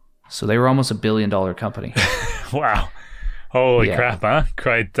 So they were almost $1 billion company. Wow. Holy crap, huh?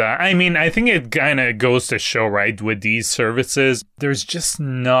 Quite. I mean, I think it kind of goes to show, right, with these services, there's just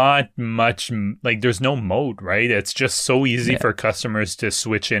not much, like, there's no mode, right? It's just so easy for customers to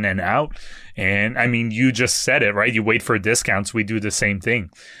switch in and out. And I mean, you just said it, right? You wait for discounts. We do the same thing.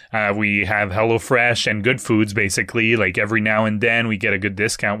 We have HelloFresh and Good Foods, basically. Like, every now and then we get a good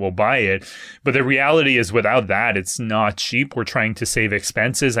discount, we'll buy it. But the reality is, without that, it's not cheap. We're trying to save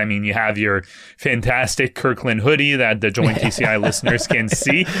expenses. I mean, you have your fantastic Kirkland hoodie that the Joint TCI listeners can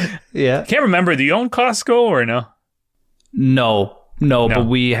see. Yeah. Can't remember. Do you own Costco or no? No, but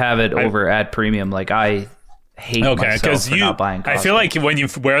we have it over at Premium. Like, I hate myself for not buying Costco. I feel like when you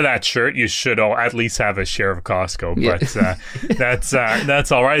wear that shirt, you should at least have a share of Costco. But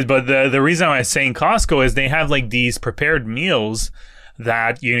that's all right. But the reason I was saying Costco is they have like these prepared meals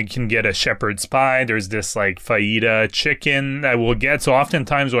that you can get a shepherd's pie. There's this like fajita chicken that we'll get. So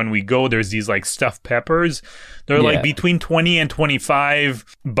oftentimes when we go, there's these like stuffed peppers. They're like between 20 and 25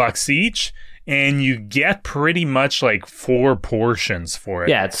 bucks each. And you get pretty much like 4 portions for it.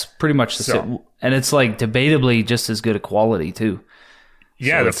 Yeah, it's pretty much the same. And it's like debatably just as good a quality too.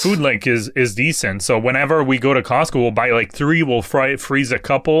 Yeah, so the food like is decent. So whenever we go to Costco, we'll buy like 3, we'll freeze a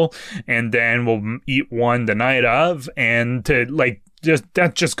couple, and then we'll eat one the night of. And to like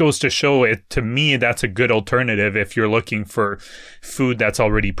that just goes to show it, to me, that's a good alternative if you're looking for food that's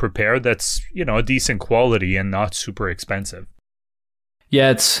already prepared, that's, a decent quality and not super expensive.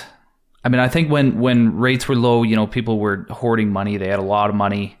 Yeah, I mean, I think when rates were low, people were hoarding money. They had a lot of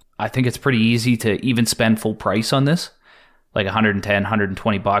money. I think it's pretty easy to even spend full price on this, like 110,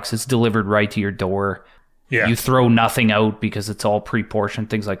 120 bucks. It's delivered right to your door. Yeah. You throw nothing out because it's all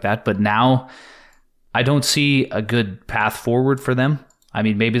pre-portioned, things like that. But now I don't see a good path forward for them. I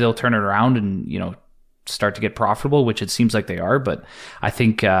mean, maybe they'll turn it around and, start to get profitable, which it seems like they are. But I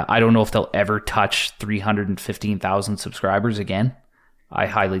think, I don't know if they'll ever touch 315,000 subscribers again. I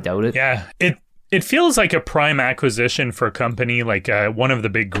highly doubt it. Yeah, it feels like a prime acquisition for a company like one of the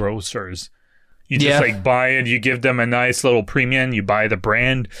big grocers. You just like buy it, you give them a nice little premium, you buy the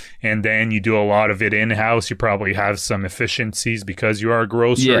brand, and then you do a lot of it in-house. You probably have some efficiencies because you are a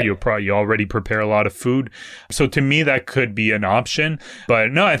grocer. You already prepare a lot of food. So to me, that could be an option.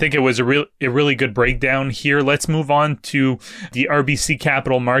 But no, I think it was a really good breakdown here. Let's move on to the RBC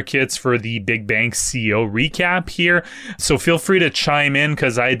Capital Markets for the Big Bank CEO recap here. So feel free to chime in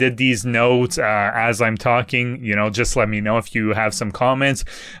because I did these notes as I'm talking. Just let me know if you have some comments.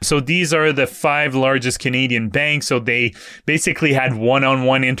 So these are the 5 largest Canadian banks. So they basically had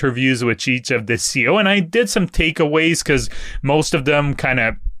one-on-one interviews with each of the CEO. And I did some takeaways because most of them kind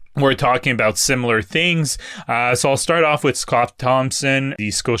of we're talking about similar things. So I'll start off with Scott Thomson, the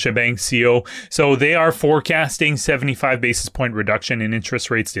Scotiabank CEO. So they are forecasting 75 basis point reduction in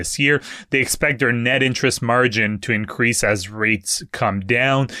interest rates this year. They expect their net interest margin to increase as rates come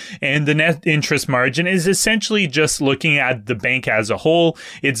down. And the net interest margin is essentially just looking at the bank as a whole.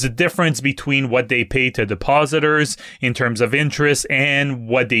 It's the difference between what they pay to depositors in terms of interest and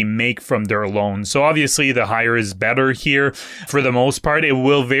what they make from their loans. So obviously the higher is better here. For the most part, it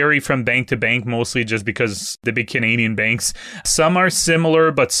will vary from bank to bank, mostly just because the big Canadian banks, some are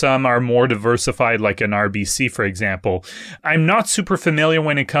similar, but some are more diversified, like an RBC, for example. I'm not super familiar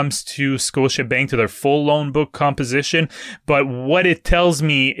when it comes to Scotiabank, to their full loan book composition, but what it tells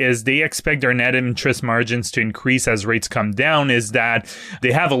me is they expect their net interest margins to increase as rates come down, is that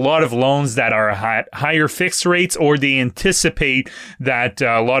they have a lot of loans that are higher fixed rates, or they anticipate that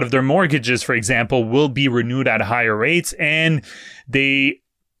a lot of their mortgages, for example, will be renewed at higher rates, and they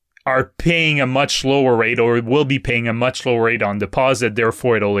are paying a much lower rate, or will be paying a much lower rate on deposit.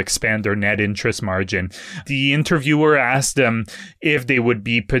 Therefore, it'll expand their net interest margin. The interviewer asked him if they would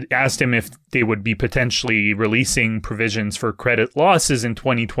be potentially releasing provisions for credit losses in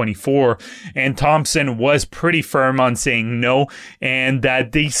 2024. And Thomson was pretty firm on saying no, and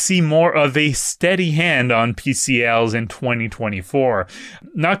that they see more of a steady hand on PCLs in 2024.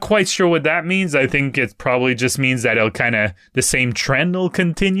 Not quite sure what that means. I think it probably just means that the same trend will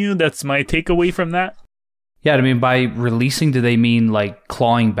continue. That's my takeaway from that. Yeah, I mean, by releasing, do they mean like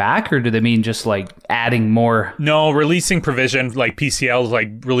clawing back, or do they mean just like adding more? No, releasing provision like PCLs, like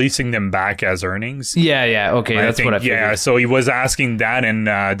releasing them back as earnings. Yeah. Okay, that's what I figured. Yeah, so he was asking that, and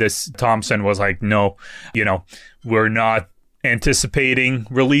this Thomson was like, no, we're not anticipating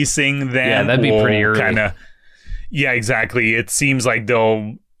releasing them. Yeah, that'd be pretty early. Yeah, exactly. It seems like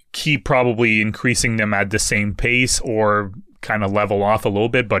they'll keep probably increasing them at the same pace, or kind of level off a little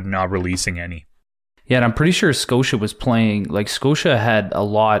bit, but not releasing any. Yeah, and I'm pretty sure Scotia was playing, like Scotia had a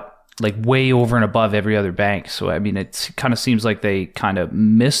lot, like way over and above every other bank. So, I mean, it kind of seems like they kind of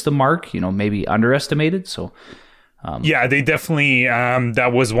missed the mark, maybe underestimated. So, yeah, they definitely,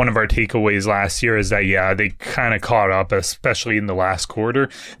 that was one of our takeaways last year, is that, yeah, they kind of caught up, especially in the last quarter.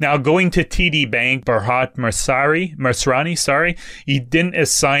 Now, going to TD Bank, Bharat Masrani, he didn't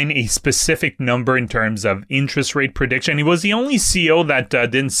assign a specific number in terms of interest rate prediction. He was the only CEO that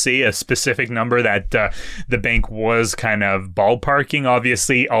didn't say a specific number that the bank was kind of ballparking.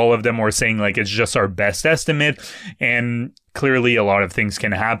 Obviously, all of them were saying, like, it's just our best estimate, and clearly, a lot of things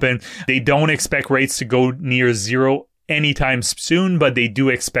can happen. They don't expect rates to go near zero anytime soon, but they do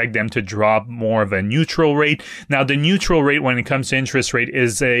expect them to drop more of a neutral rate. Now, the neutral rate when it comes to interest rate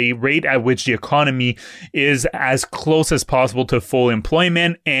is a rate at which the economy is as close as possible to full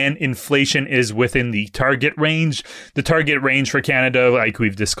employment and inflation is within the target range. The target range for Canada, like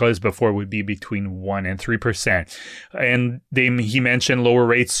we've discussed before, would be between 1% and 3%. And he mentioned lower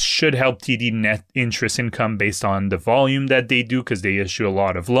rates should help TD net interest income based on the volume that they do, because they issue a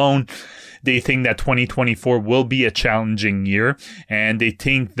lot of loan. They think that 2024 will be a challenging year, and they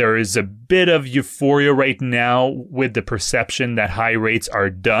think there is a bit of euphoria right now with the perception that high rates are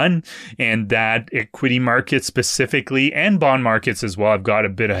done, and that equity markets specifically, and bond markets as well, have got a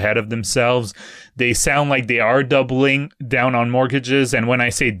bit ahead of themselves. They sound like they are doubling down on mortgages, and when I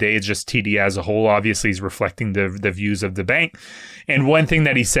say they, it's just TD as a whole. Obviously, is reflecting the views of the bank. And one thing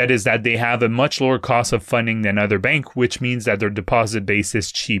that he said is that they have a much lower cost of funding than other banks, which means that their deposit base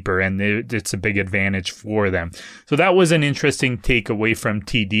is cheaper, and it's a big advantage for them. So that was an interesting takeaway from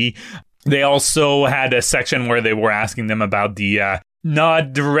TD. They also had a section where they were asking them about the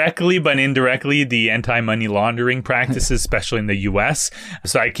not directly, but indirectly, the anti-money laundering practices, especially in the U.S.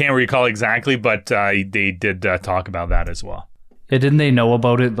 So I can't recall exactly, but they did talk about that as well. Yeah, didn't they know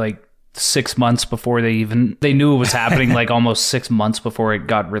about it like 6 months before they knew it was happening, like almost 6 months before it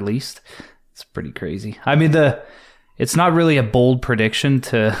got released? It's pretty crazy. I mean, it's not really a bold prediction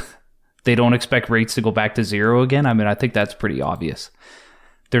they don't expect rates to go back to zero again. I mean, I think that's pretty obvious.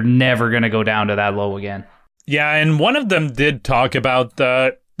 They're never going to go down to that low again. Yeah, and one of them did talk about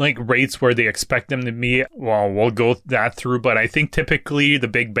rates where they expect them to be. Well, we'll go that through, but I think typically the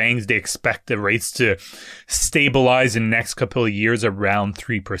big banks, they expect the rates to stabilize in the next couple of years around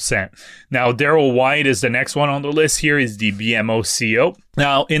 3%. Now, Daryl White is the next one on the list here, is the BMO CEO.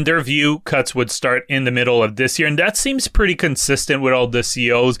 Now, in their view, cuts would start in the middle of this year, and that seems pretty consistent with all the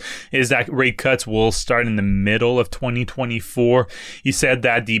CEOs, is that rate cuts will start in the middle of 2024. He said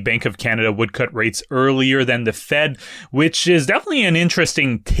that the Bank of Canada would cut rates earlier than the Fed, which is definitely an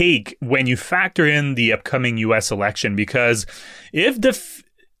interesting take when you factor in the upcoming U.S. election, because if the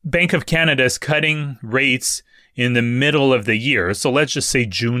Bank of Canada is cutting rates in the middle of the year, so let's just say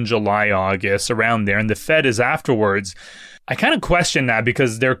June, July, August, around there, and the Fed is afterwards, I kind of question that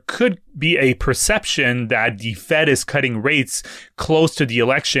because there could be a perception that the Fed is cutting rates close to the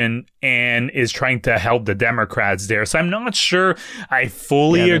election and is trying to help the Democrats there. So I'm not sure I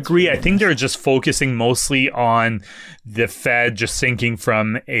fully agree. I think they're just focusing mostly on the Fed just sinking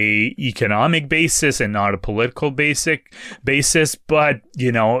from a economic basis and not a political basis. But,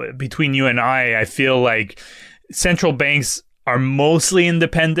 you know, between you and I feel like central banks are mostly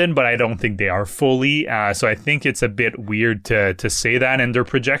independent, but I don't think they are fully. So I think it's a bit weird to say that. And their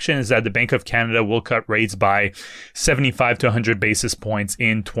projection is that the Bank of Canada will cut rates by 75 to 100 basis points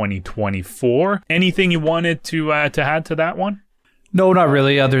in 2024. Anything you wanted to add to that one? No, not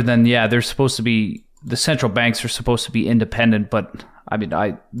really. Other than, they're supposed to be, the central banks are supposed to be independent, but I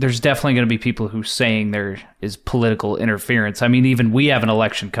mean, there's definitely going to be people who saying there is political interference. I mean, even we have an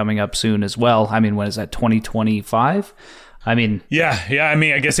election coming up soon as well. I mean, when is that, 2025? I mean... Yeah, I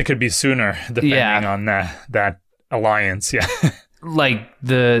mean, I guess it could be sooner, depending on that alliance, Like,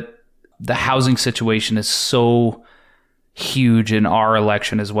 the housing situation is so huge in our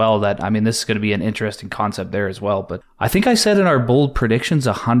election as well that, I mean, this is going to be an interesting concept there as well. But I think I said in our bold predictions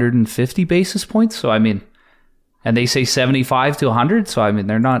 150 basis points, so I mean... And they say 75 to 100, so I mean,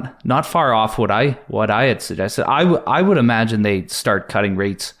 they're not far off what I had suggested. I would imagine they'd start cutting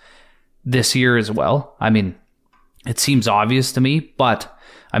rates this year as well. I mean... It seems obvious to me, but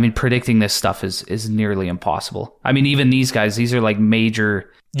I mean, predicting this stuff is nearly impossible. I mean, even these guys, these are like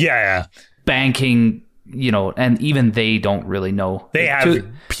major banking, you know, and even they don't really know. They have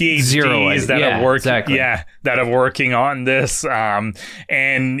PhDs that are working, that are working on this.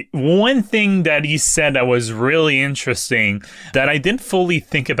 And one thing that he said that was really interesting that I didn't fully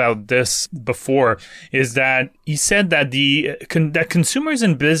think about this before is that he said that that consumers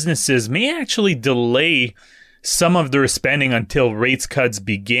and businesses may actually delay some of their spending until rates cuts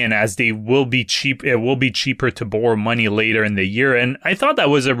begin, as they will be cheap. It will be cheaper to borrow money later in the year. And I thought that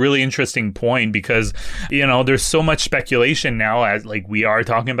was a really interesting point because, you know, there's so much speculation now, as like we are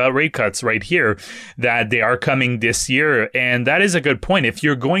talking about rate cuts right here, that they are coming this year. And that is a good point. If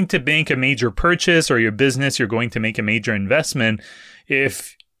you're going to make a major purchase, or your business, you're going to make a major investment,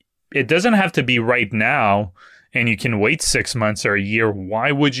 if it doesn't have to be right now, and you can wait 6 months or a year,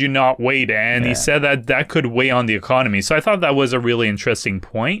 why would you not wait? And he said that could weigh on the economy. So I thought that was a really interesting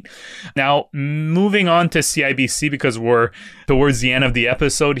point. Now, moving on to CIBC, because we're towards the end of the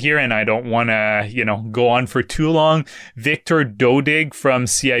episode here, and I don't want to, go on for too long. Victor Dodig from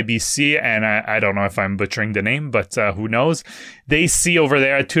CIBC, and I don't know if I'm butchering the name, but who knows? They see over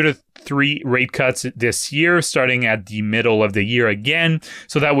there 2 to 3 rate cuts this year, starting at the middle of the year again.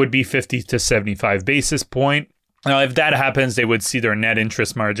 So that would be 50 to 75 basis point. Now, if that happens, they would see their net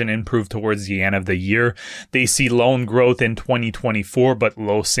interest margin improve towards the end of the year. They see loan growth in 2024, but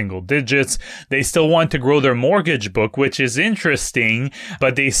low single digits. They still want to grow their mortgage book, which is interesting,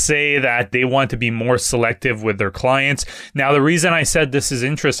 but they say that they want to be more selective with their clients. Now, the reason I said this is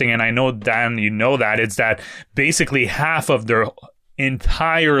interesting, and I know, Dan, you know that, it's that basically half of their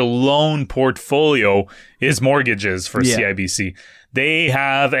entire loan portfolio is mortgages for CIBC. They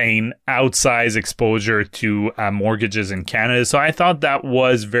have an outsized exposure to mortgages in Canada. So I thought that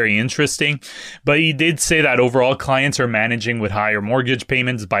was very interesting. But he did say that overall clients are managing with higher mortgage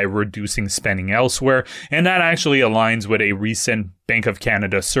payments by reducing spending elsewhere. And that actually aligns with a recent Bank of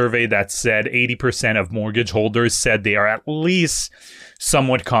Canada survey that said 80% of mortgage holders said they are at least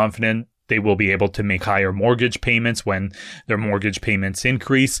somewhat confident they will be able to make higher mortgage payments when their mortgage payments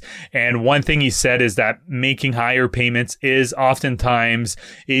increase. And one thing he said is that making higher payments is oftentimes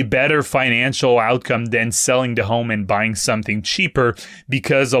a better financial outcome than selling the home and buying something cheaper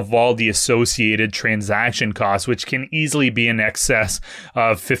because of all the associated transaction costs, which can easily be in excess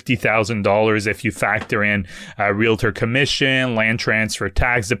of $50,000 if you factor in realtor commission, land transfer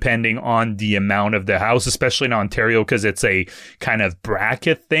tax, depending on the amount of the house, especially in Ontario, because it's a kind of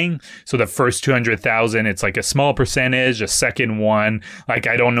bracket thing. So the first 200,000, it's like a small percentage. A second one, like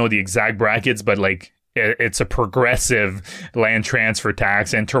I don't know the exact brackets, but like it's a progressive land transfer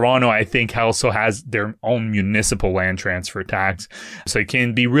tax. And Toronto, I think, also has their own municipal land transfer tax. So it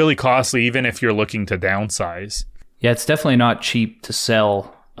can be really costly even if you're looking to downsize. Yeah, it's definitely not cheap to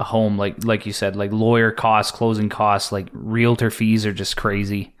sell a home. Like you said, like lawyer costs, closing costs, like realtor fees are just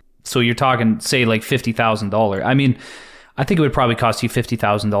crazy. So you're talking, say, like $50,000. I mean, I think it would probably cost you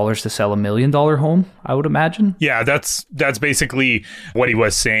 $50,000 to sell $1 million home, I would imagine. Yeah, that's basically what he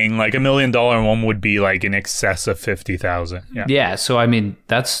was saying. Like $1 million home would be like in excess of $50,000. Yeah. So I mean,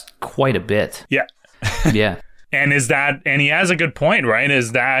 that's quite a bit. Yeah. Yeah. And he has a good point, right?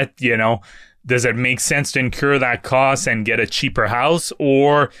 Is that, does it make sense to incur that cost and get a cheaper house?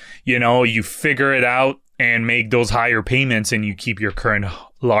 Or, you figure it out and make those higher payments and you keep your current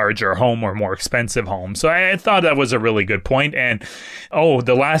larger home or more expensive home. So I thought that was a really good point. And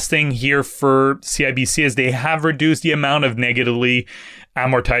the last thing here for CIBC is they have reduced the amount of negatively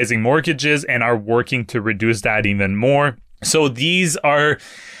amortizing mortgages and are working to reduce that even more. So these are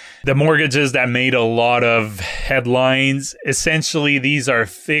the mortgages that made a lot of headlines. Essentially, these are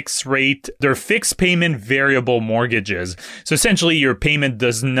they're fixed payment variable mortgages. So essentially, your payment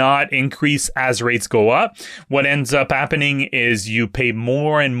does not increase as rates go up. What ends up happening is you pay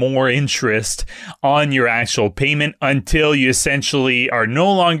more and more interest on your actual payment until you essentially are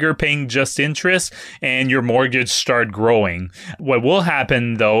no longer paying just interest and your mortgage start growing. What will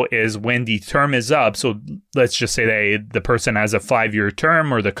happen, though, is when the term is up, so let's just say that the person has a 5-year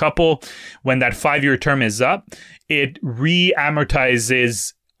term or the couple, when that 5-year term is up, it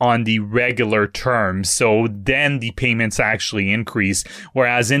re-amortizes on the regular term. So then the payments actually increase.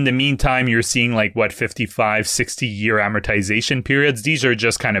 Whereas in the meantime, you're seeing 55, 60-year amortization periods. These are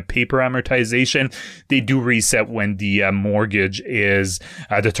just kind of paper amortization. They do reset when the mortgage is,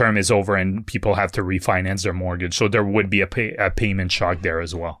 the term is over and people have to refinance their mortgage. So there would be a payment shock there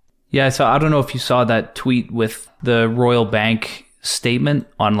as well. Yeah, so I don't know if you saw that tweet with the Royal Bank statement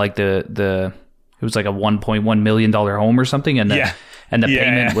on it was like a $1.1 million home or something, and the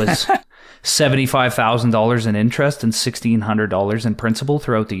payment was $75,000 in interest and $1,600 in principal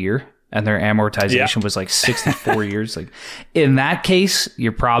throughout the year, and their amortization was 64 years. In that case,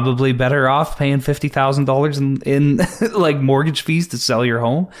 you're probably better off paying $50,000 in mortgage fees to sell your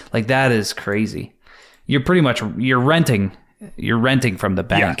home. That is crazy. You're renting from the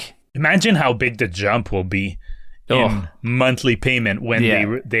bank. Yeah. Imagine how big the jump will be in monthly payment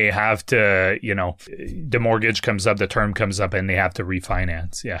when they have to, the mortgage comes up, the term comes up, and they have to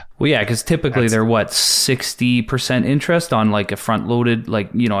refinance. Yeah. Well, yeah, because typically they're 60% interest on a front loaded,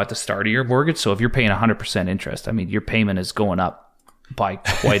 at the start of your mortgage. So if you're paying 100% interest, your payment is going up by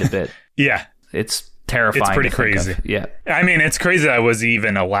quite a bit. Yeah. It's terrifying. It's pretty crazy. Yeah. It's crazy that was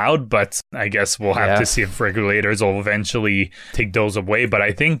even allowed, but I guess we'll have to see if regulators will eventually take those away. But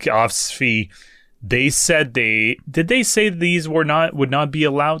I think OSFI, they said did they say these would not be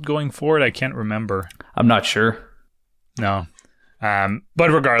allowed going forward? I can't remember. I'm not sure. No.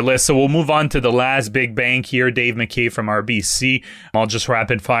 But regardless, so we'll move on to the last big bank here, Dave McKay from RBC. I'll just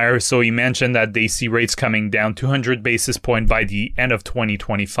rapid fire. So he mentioned that they see rates coming down 200 basis points by the end of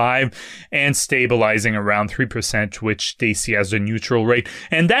 2025 and stabilizing around 3%, which they see as a neutral rate.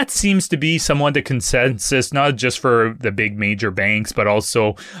 And that seems to be somewhat the consensus, not just for the big major banks, but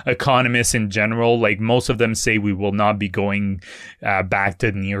also economists in general. Most of them say we will not be going back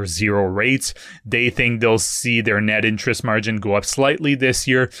to near zero rates. They think they'll see their net interest margin go up slightly this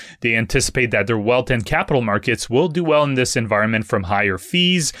year. They anticipate that their wealth and capital markets will do well in this environment from higher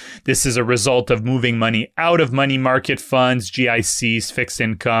fees. This is a result of moving money out of money market funds, GICs, fixed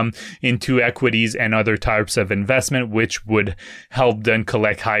income, into equities and other types of investment, which would help them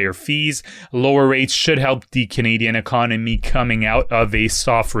collect higher fees. Lower rates should help the Canadian economy coming out of a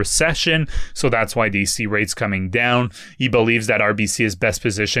soft recession. So that's why they see rates coming down. He believes that RBC is best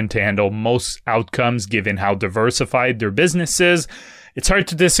positioned to handle most outcomes given how diversified their business is. It's hard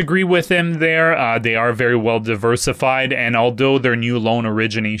to disagree with him there. They are very well diversified, and although their new loan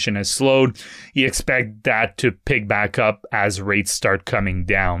origination has slowed, you expect that to pick back up as rates start coming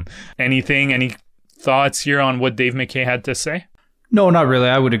down. Any thoughts here on what Dave McKay had to say? No, not really.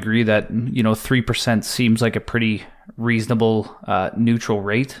 I would agree that 3% seems like a pretty reasonable neutral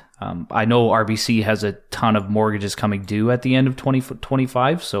rate. I know RBC has a ton of mortgages coming due at the end of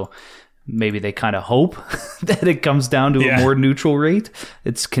 2025, so maybe they kind of hope that it comes down to a more neutral rate.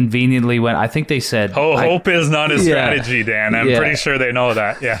 It's conveniently when I think they said... hope is not a strategy, Dan. I'm pretty sure they know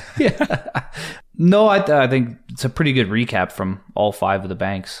that. Yeah. No, I think it's a pretty good recap from all 5 of the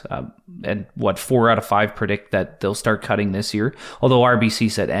banks. And 4 out of 5 predict that they'll start cutting this year. Although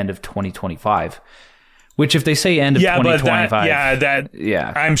RBC said end of 2025. Which if they say end of 2025...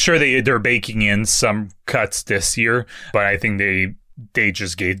 I'm sure they're baking in some cuts this year. But I think they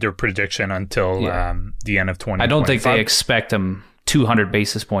just gave their prediction until the end of 2025. I don't think they expect them 200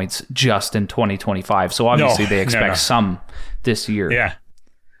 basis points just in 2025. So obviously they expect some this year. Yeah.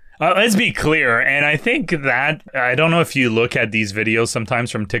 Let's be clear. And I think that, I don't know if you look at these videos sometimes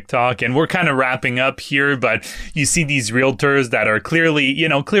from TikTok, and we're kind of wrapping up here, but you see these realtors that are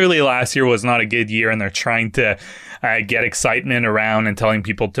clearly last year was not a good year, and they're trying to get excitement around and telling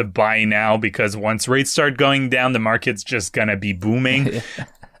people to buy now because once rates start going down, the market's just going to be booming.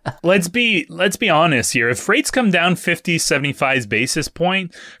 let's be honest here. If rates come down 50, 75 basis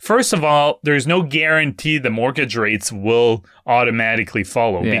point, first of all, there's no guarantee the mortgage rates will automatically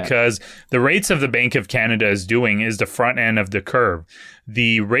follow because the rates of the Bank of Canada is doing is the front end of the curve.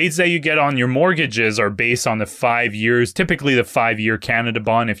 The rates that you get on your mortgages are based on the 5 years, typically the 5-year Canada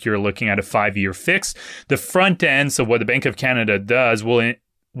bond if you're looking at a 5-year fix. The front end, so what the Bank of Canada does,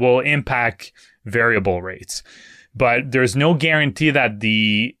 will impact variable rates. But there's no guarantee that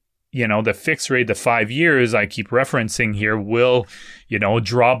the fixed rate, the 5 years I keep referencing here, will,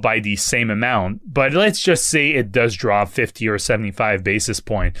 drop by the same amount. But let's just say it does drop 50 or 75 basis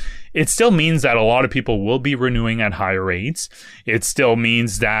point. It still means that a lot of people will be renewing at higher rates. It still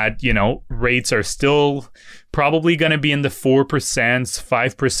means that, rates are still probably going to be in the 4%,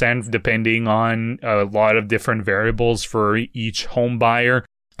 5%, depending on a lot of different variables for each home buyer.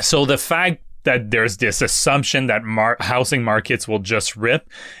 So the fact that there's this assumption that housing markets will just rip.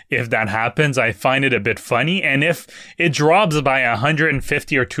 If that happens, I find it a bit funny. And if it drops by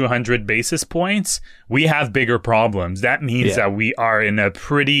 150 or 200 basis points, we have bigger problems. That means that we are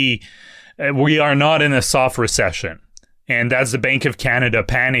not in a soft recession. And that's the Bank of Canada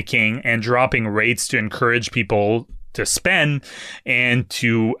panicking and dropping rates to encourage people to spend and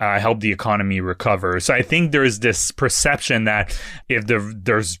to help the economy recover. So I think there's this perception that if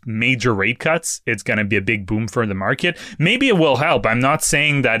there's major rate cuts, it's going to be a big boom for the market. Maybe it will help. I'm not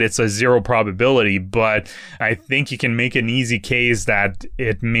saying that it's a zero probability, but I think you can make an easy case that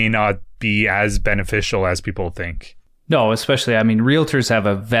it may not be as beneficial as people think. No, especially, realtors have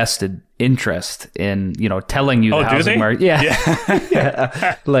a vested interest in, telling you the housing market.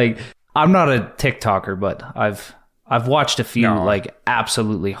 Yeah. Like, I'm not a TikToker, but I've watched a few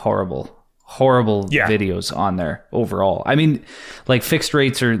absolutely horrible videos on there overall. Fixed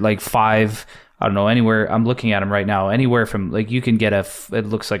rates are like 5, I don't know, anywhere, I'm looking at them right now, anywhere from you can get it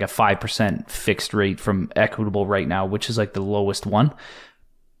looks like a 5% fixed rate from Equitable right now, which is like the lowest one.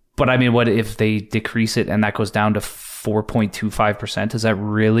 But what if they decrease it and that goes down to 4.25%? Is that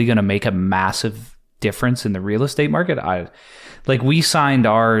really going to make a massive difference in the real estate market? We signed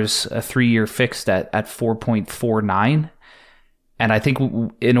ours a 3-year fixed at 4.49, and I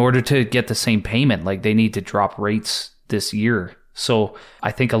think in order to get the same payment, they need to drop rates this year. So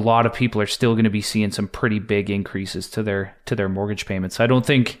I think a lot of people are still going to be seeing some pretty big increases to their mortgage payments. I don't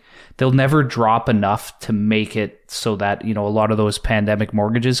think they'll never drop enough to make it so that a lot of those pandemic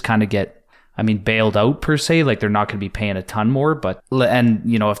mortgages kind of get bailed out per se. They're not going to be paying a ton more,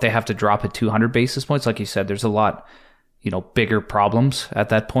 if they have to drop it 200 basis points, like you said, there's a lot bigger problems at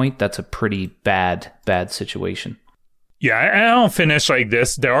that point. That's a pretty bad situation. Yeah, and I'll finish like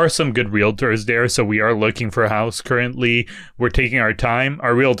this. There are some good realtors there, so we are looking for a house currently. We're taking our time.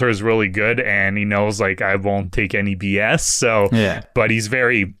 Our realtor is really good, and he knows I won't take any BS. So, but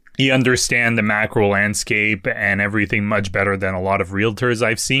he understands the macro landscape and everything much better than a lot of realtors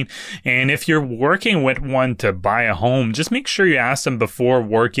I've seen. And if you're working with one to buy a home, just make sure you ask them before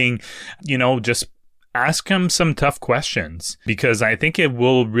working, just ask them some tough questions, because I think it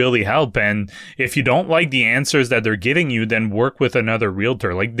will really help. And if you don't like the answers that they're giving you, then work with another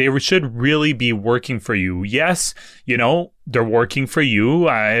realtor. They should really be working for you. Yes, they're working for you.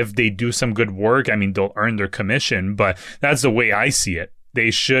 If they do some good work, they'll earn their commission, but that's the way I see it.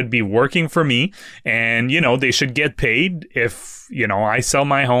 They should be working for me, and, they should get paid. If, I sell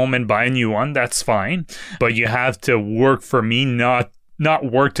my home and buy a new one, that's fine. But you have to work for me, not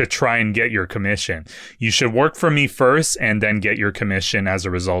work to try and get your commission. You should work for me first and then get your commission as a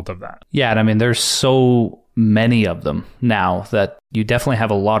result of that. Yeah, and there's so many of them now that you definitely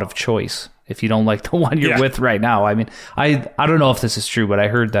have a lot of choice if you don't like the one you're with right now. I don't know if this is true, but I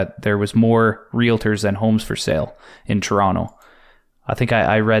heard that there was more realtors than homes for sale in Toronto. I think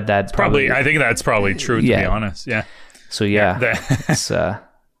I read that. I think that's probably true, to be honest. Yeah. So it's,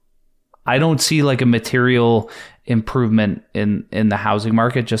 I don't see a material improvement in the housing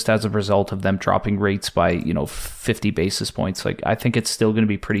market just as a result of them dropping rates by 50 basis points. I think it's still going to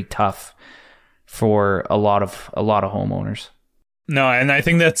be pretty tough for a lot of homeowners. No, and I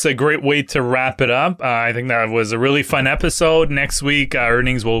think that's a great way to wrap it up. I think that was a really fun episode. Next week,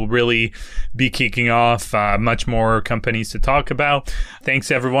 earnings will really be kicking off. Much more companies to talk about. Thanks,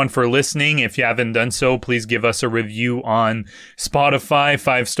 everyone, for listening. If you haven't done so, please give us a review on Spotify,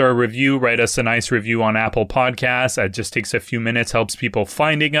 5-star review. Write us a nice review on Apple Podcasts. It just takes a few minutes, helps people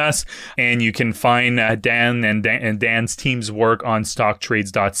finding us. And you can find Dan and Dan's team's work on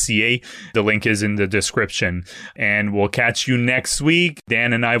stocktrades.ca. The link is in the description. And we'll catch you next week.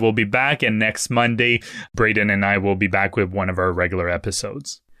 Dan and I will be back, and next Monday, Braden and I will be back with one of our regular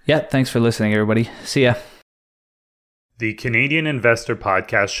episodes. Yeah, thanks for listening, everybody. See ya. The Canadian Investor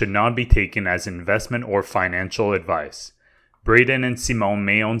Podcast should not be taken as investment or financial advice. Braden and Simone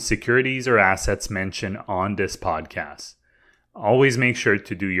may own securities or assets mentioned on this podcast. Always make sure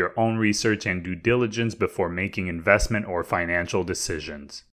to do your own research and due diligence before making investment or financial decisions.